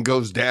and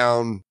goes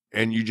down.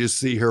 And you just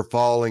see her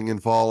falling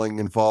and falling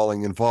and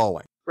falling and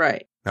falling.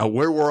 Right. Now,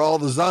 where were all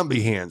the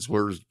zombie hands?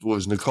 Was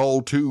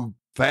Nicole too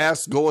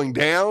fast going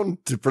down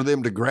for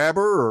them to grab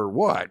her or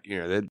what? You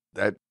know,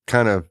 that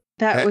kind of...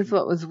 That was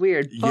what was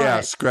weird. Yeah,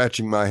 But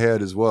scratching my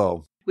head as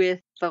well. with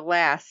the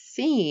last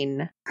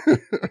scene,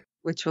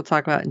 which we'll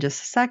talk about in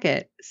just a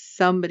second,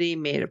 somebody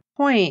made a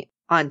point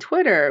on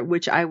Twitter,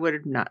 which I would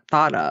have not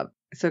thought of.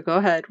 So go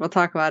ahead. We'll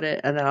talk about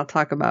it. And then I'll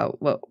talk about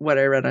what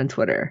I read on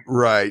Twitter.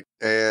 Right.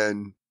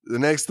 And the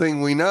next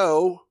thing we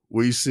know,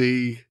 we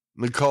see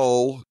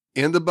Nicole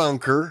in the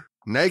bunker,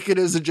 naked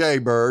as a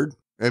jaybird.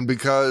 And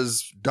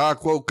because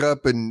Doc woke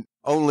up and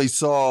only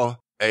saw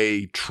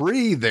a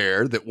tree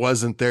there that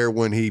wasn't there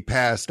when he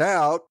passed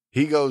out,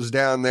 he goes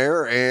down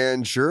there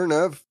and sure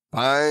enough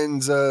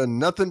finds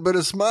nothing but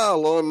a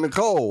smile on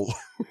Nicole.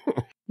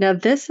 Now,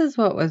 this is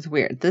what was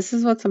weird. This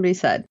is what somebody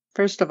said.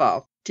 First of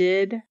all,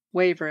 did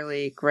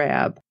Waverly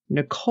grab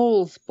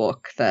Nicole's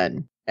book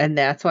then? And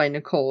that's why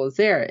Nicole is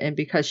there. And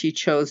because she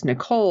chose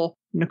Nicole,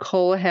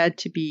 Nicole had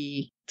to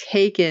be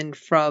taken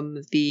from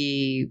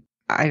the,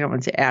 I don't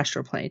want to say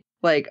astral plane,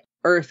 like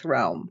Earth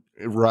realm.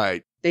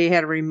 Right. They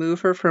had to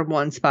remove her from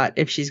one spot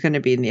if she's going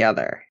to be in the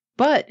other.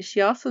 But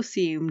she also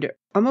seemed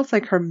almost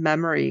like her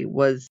memory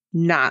was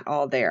not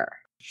all there.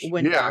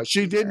 Yeah,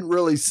 she didn't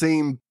really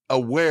seem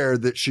aware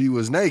that she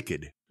was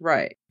naked.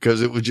 Right.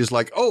 Because it was just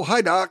like, oh,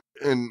 hi, Doc.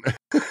 And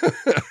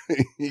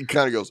he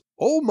kind of goes,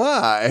 oh,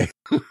 my.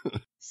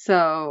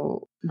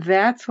 So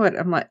that's what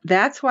I'm like.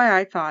 That's why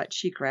I thought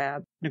she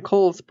grabbed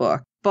Nicole's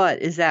book.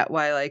 But is that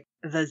why like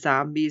the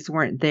zombies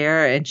weren't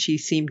there and she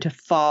seemed to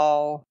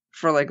fall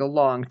for like a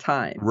long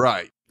time?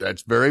 Right.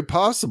 That's very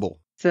possible.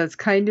 So it's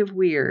kind of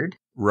weird.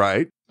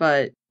 Right.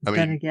 But I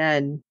then mean,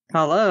 again,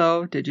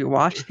 hello, did you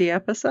watch the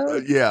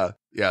episode? Yeah.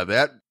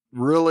 That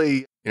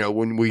really,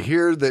 when we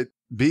hear that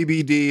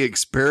BBD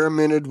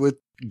experimented with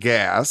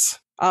gas.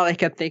 All I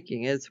kept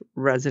thinking is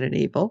Resident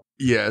Evil.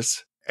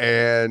 Yes.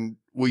 And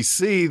we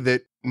see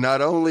that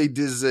not only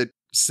does it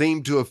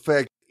seem to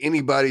affect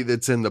anybody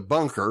that's in the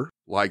bunker,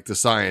 like the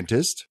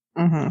scientist,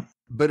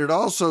 but it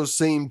also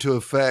seemed to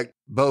affect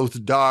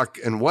both Doc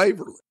and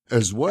Waverly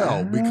as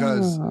well,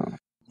 because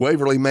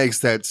Waverly makes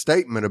that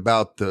statement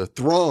about the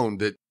throne,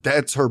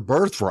 that's her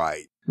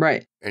birthright.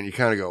 Right. And you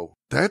kind of go,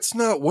 that's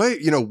not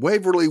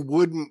Waverly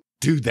wouldn't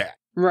do that.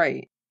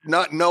 Right.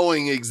 Not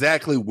knowing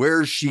exactly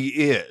where she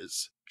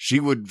is. She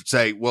would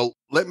say, well,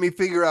 let me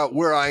figure out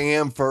where I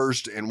am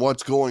first and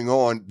what's going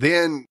on.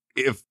 Then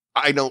if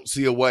I don't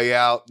see a way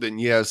out, then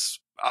yes,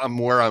 I'm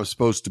where I'm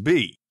supposed to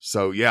be.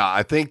 So yeah,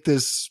 I think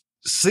this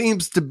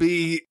seems to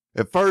be,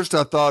 at first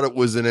I thought it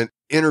was an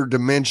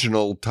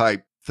interdimensional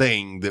type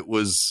thing that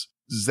was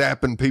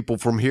zapping people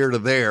from here to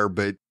there,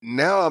 but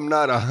now I'm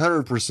not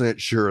 100%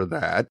 sure of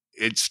that.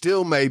 It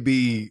still may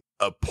be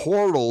a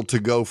portal to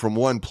go from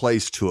one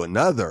place to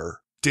another,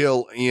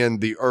 still in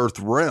the Earth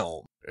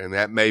realm. And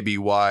that may be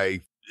why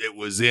it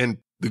was in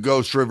the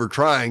Ghost River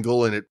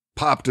Triangle and it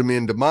popped him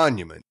into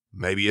Monument.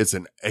 Maybe it's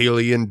an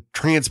alien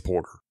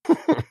transporter.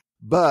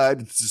 But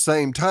at the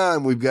same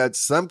time, we've got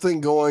something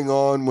going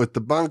on with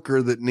the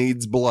bunker that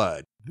needs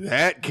blood.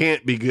 That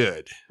can't be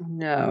good.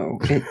 No,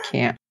 it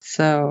can't.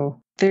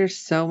 So there's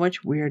so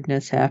much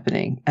weirdness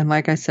happening. And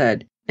like I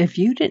said, if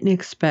you didn't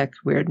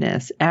expect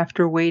weirdness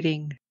after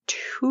waiting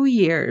 2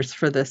 years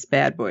for this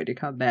bad boy to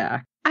come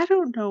back, I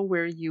don't know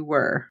where you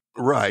were.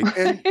 Right.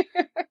 And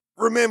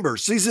remember,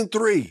 season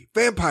 3,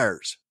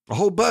 vampires, a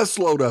whole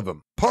busload of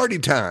them, party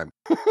time.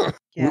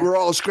 Yeah. We were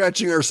all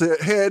scratching our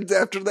heads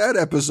after that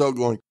episode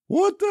going,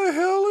 what the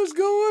hell is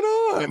going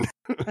on?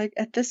 Like,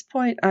 at this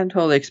point, I'm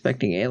totally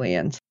expecting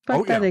aliens.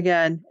 But then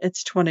again,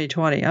 it's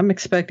 2020. I'm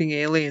expecting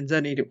aliens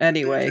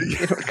anyway.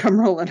 It'll come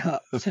rolling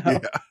up. So. Yeah.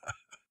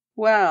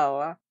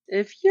 Well,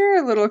 if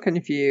you're a little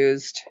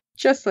confused,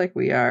 just like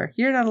we are,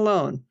 you're not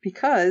alone,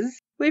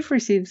 because we've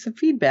received some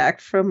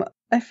feedback from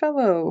a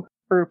fellow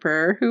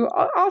Earper who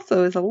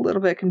also is a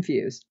little bit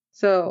confused.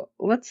 So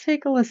let's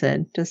take a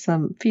listen to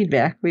some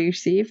feedback we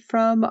received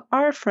from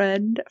our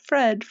friend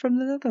Fred from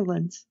the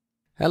Netherlands.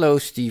 Hello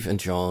Steve and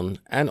John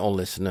and all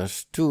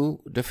listeners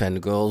to the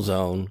Fangirl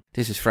Zone.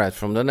 This is Fred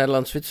from the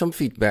Netherlands with some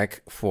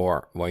feedback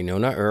for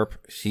Wynonna Earp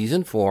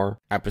Season 4,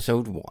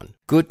 Episode 1.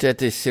 Good that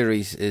this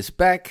series is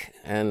back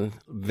and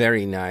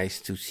very nice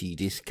to see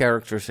these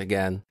characters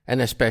again.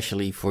 And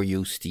especially for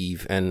you,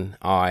 Steve, and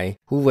I,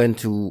 who went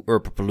to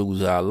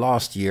Earpapalooza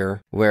last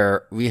year,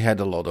 where we had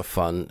a lot of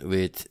fun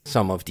with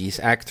some of these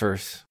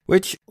actors,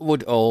 which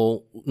would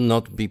all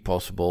not be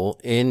possible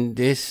in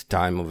this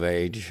time of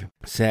age,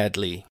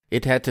 sadly.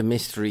 It had the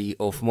mystery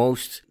of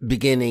most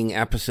beginning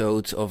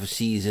episodes of a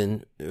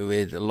season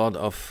with a lot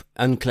of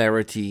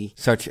unclarity,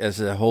 such as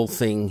the whole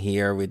thing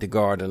here with the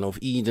Garden of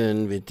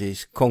Eden, with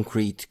this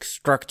concrete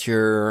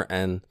structure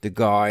and the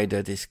guy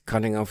that is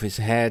cutting off his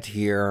head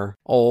here,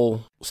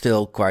 all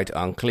still quite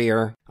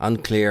unclear.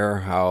 Unclear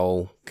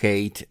how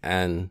Kate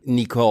and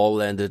Nicole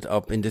landed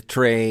up in the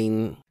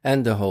train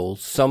and the whole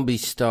zombie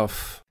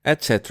stuff,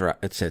 etc.,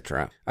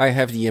 etc. I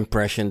have the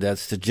impression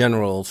that's the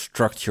general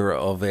structure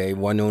of a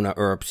Wynonna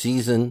Earp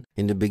season.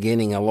 In the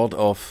beginning, a lot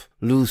of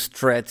loose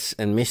threads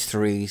and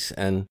mysteries,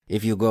 and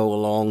if you go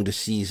along the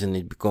season,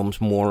 it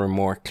becomes more and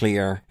more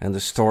clear, and the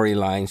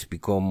storylines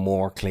become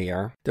more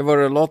clear. There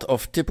were a lot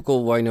of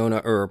typical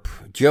Wynonna Earp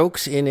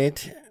jokes in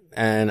it,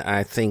 and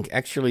I think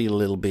actually a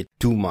little bit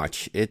too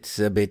much. It's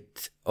a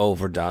bit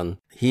overdone.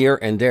 Here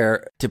and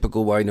there,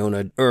 typical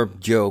Wynonna Earp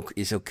joke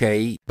is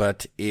okay,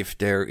 but if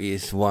there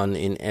is one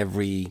in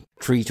every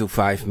 3 to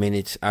 5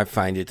 minutes, I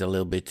find it a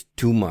little bit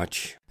too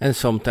much. And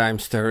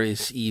sometimes there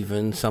is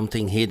even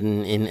something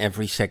hidden in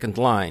every second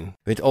line.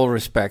 With all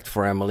respect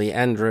for Emily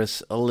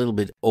Andress, a little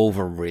bit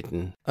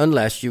overwritten.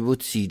 Unless you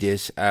would see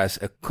this as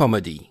a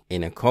comedy.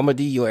 In a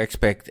comedy you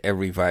expect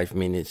every 5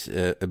 minutes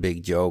a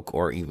big joke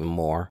or even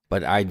more.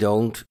 But I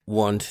don't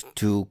want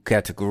to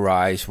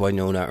categorize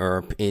Wynonna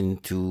Earp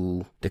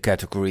into the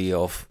category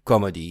of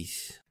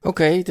comedies.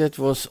 Okay, that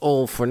was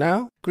all for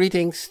now.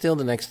 Greetings, till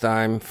the next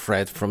time.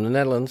 Fred from the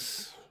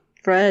Netherlands.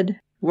 Fred,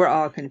 we're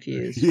all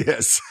confused.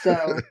 Yes.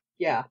 So,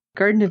 yeah.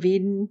 Garden of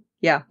Eden,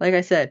 yeah, like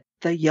I said,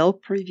 the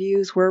Yelp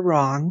reviews were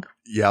wrong.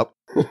 Yep.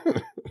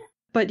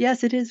 But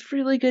yes, it is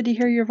really good to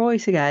hear your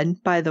voice again,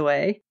 by the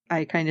way.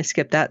 I kind of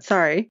skipped that,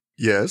 sorry.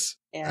 Yes,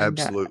 And,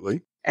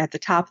 absolutely. At the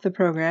top of the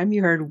program,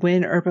 you heard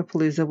when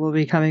Earpapalooza will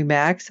be coming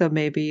back, so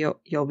maybe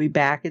you'll be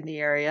back in the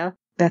area.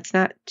 That's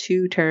not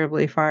too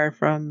terribly far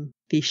from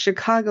the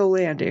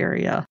Chicagoland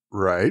area.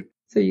 Right.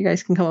 So you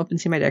guys can come up and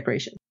see my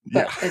decoration.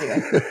 But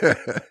anyway,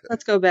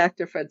 let's go back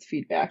to Fred's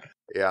feedback.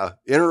 Yeah.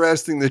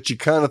 Interesting that you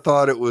kind of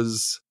thought it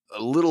was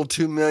a little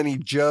too many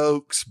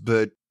jokes,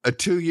 but a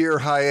 2-year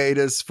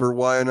hiatus for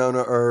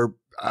Wynonna Earp.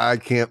 I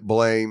can't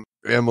blame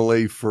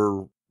Emily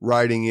for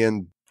writing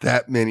in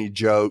that many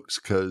jokes,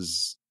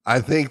 because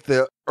I think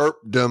the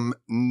Earpdom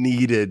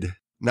needed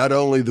not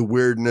only the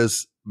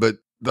weirdness, but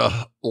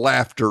the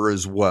laughter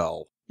as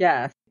well.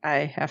 Yeah,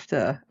 I have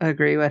to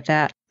agree with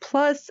that.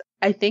 Plus,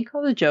 I think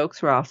all the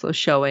jokes were also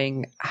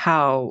showing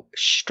how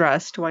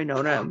stressed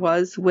Wynonna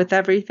was with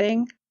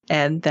everything,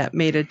 and that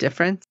made a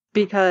difference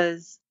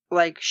because,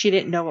 like, she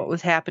didn't know what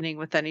was happening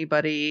with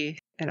anybody,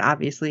 and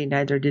obviously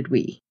neither did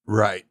we.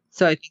 Right.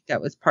 So I think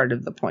that was part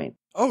of the point.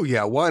 Oh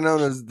yeah,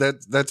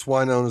 that's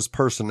Wynonna's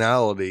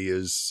personality,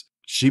 is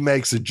she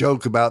makes a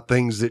joke about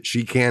things that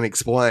she can't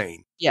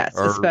explain. Yes,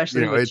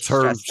 especially when it's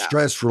her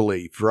stress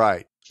relief,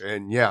 right?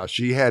 And yeah,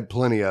 she had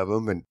plenty of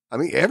them, and I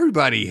mean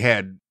everybody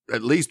had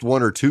at least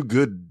 1 or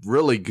 2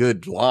 really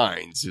good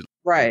lines.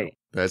 Right.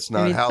 That's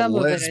not how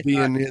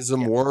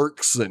lesbianism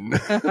works, and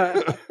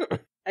I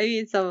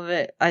mean, some of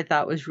it I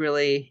thought was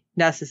really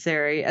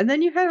necessary. And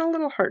then you had a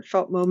little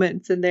heartfelt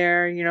moments in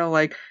there, you know,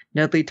 like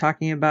Nedley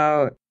talking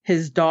about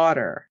his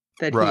daughter,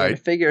 that he had to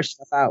figure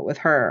stuff out with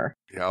her.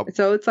 Yep.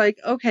 So it's like,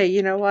 okay,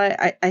 you know what?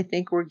 I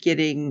think we're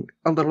getting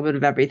a little bit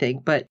of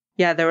everything. But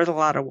yeah, there was a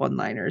lot of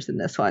one-liners in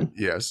this one.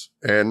 Yes.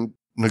 And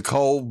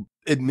Nicole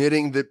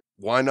admitting that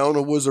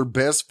Wynonna was her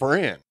best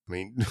friend. I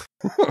mean,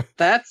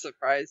 that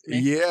surprised me.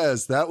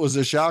 Yes, that was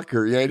a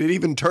shocker. Yeah, it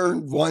even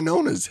turned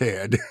Wynonna's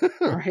head.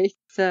 Right.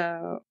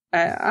 So,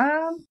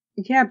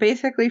 yeah,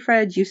 basically,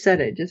 Fred, you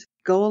said it. Just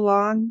go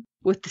along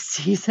with the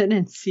season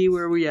and see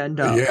where we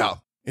end up. Yeah.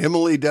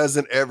 Emily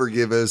doesn't ever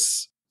give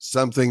us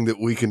something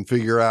that we can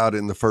figure out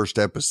in the first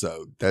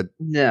episode.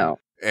 No.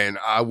 And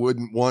I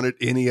wouldn't want it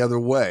any other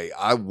way.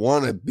 I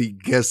want to be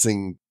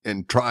guessing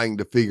and trying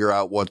to figure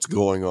out what's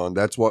going on.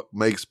 That's what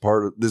makes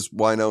part of this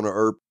Wynonna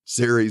Earp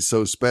series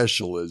so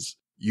special, is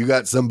you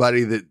got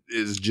somebody that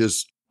is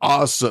just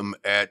awesome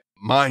at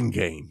mind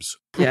games.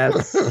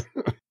 Yes.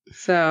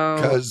 So,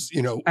 because,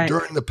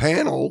 during the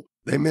panel,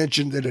 they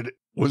mentioned that it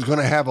was going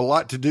to have a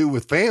lot to do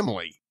with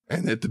family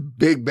and that the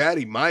big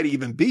baddie might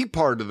even be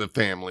part of the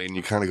family. And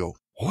you kind of go,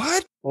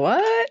 what?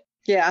 What?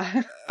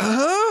 Yeah.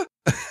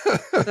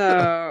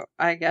 So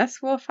I guess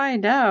we'll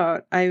find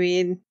out. I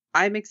mean,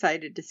 I'm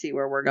excited to see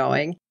where we're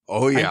going.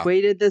 Oh, yeah. I've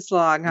waited this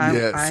long. I'm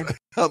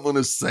going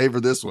to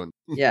savor this one.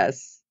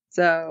 Yes.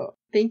 So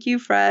thank you,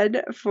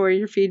 Fred, for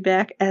your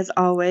feedback as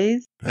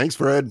always. Thanks,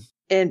 Fred.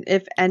 And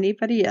if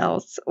anybody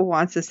else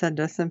wants to send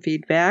us some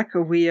feedback,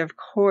 we, of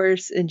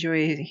course,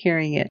 enjoy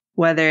hearing it,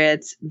 whether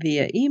it's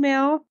via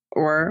email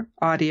or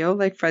audio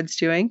like Fred's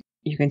doing.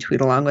 You can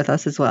tweet along with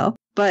us as well.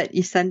 But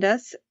you send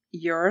us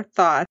your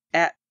thoughts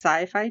at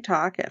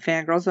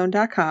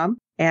sci-fi-talk@fangirlzone.com.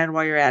 And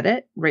while you're at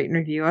it, rate and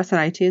review us on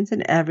iTunes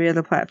and every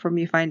other platform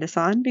you find us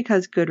on,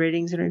 because good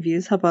ratings and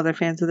reviews help other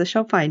fans of the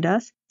show find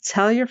us.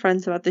 Tell your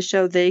friends about the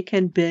show. They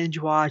can binge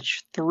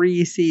watch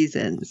 3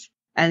 seasons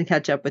and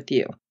catch up with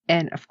you.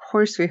 And of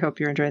course, we hope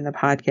you're enjoying the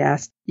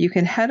podcast. You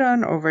can head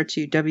on over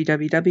to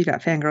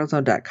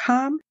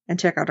www.fangirlzone.com and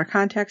check out our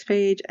contacts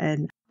page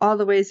and all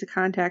the ways to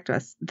contact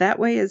us that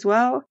way as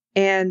well.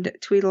 And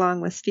tweet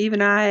along with Steve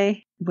and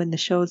I when the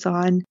show's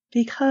on,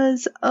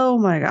 because, oh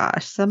my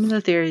gosh, some of the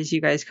theories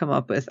you guys come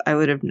up with, I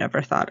would have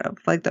never thought of.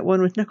 Like that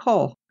one with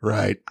Nicole.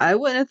 Right. I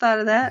wouldn't have thought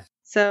of that.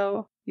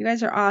 So you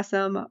guys are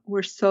awesome.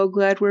 We're so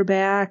glad we're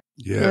back.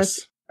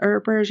 Yes.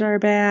 Earpers are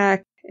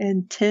back.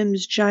 And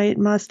Tim's giant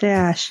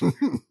mustache.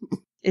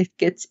 It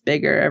gets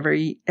bigger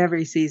every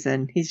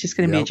season. He's just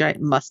going to be a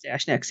giant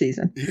mustache next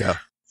season. Yeah.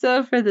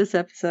 So for this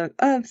episode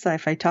of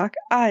Sci-Fi Talk,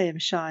 I am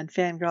Sean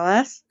Fangirl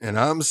S. And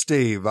I'm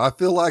Steve. I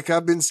feel like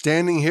I've been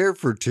standing here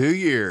for 2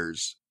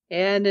 years.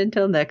 And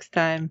until next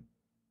time.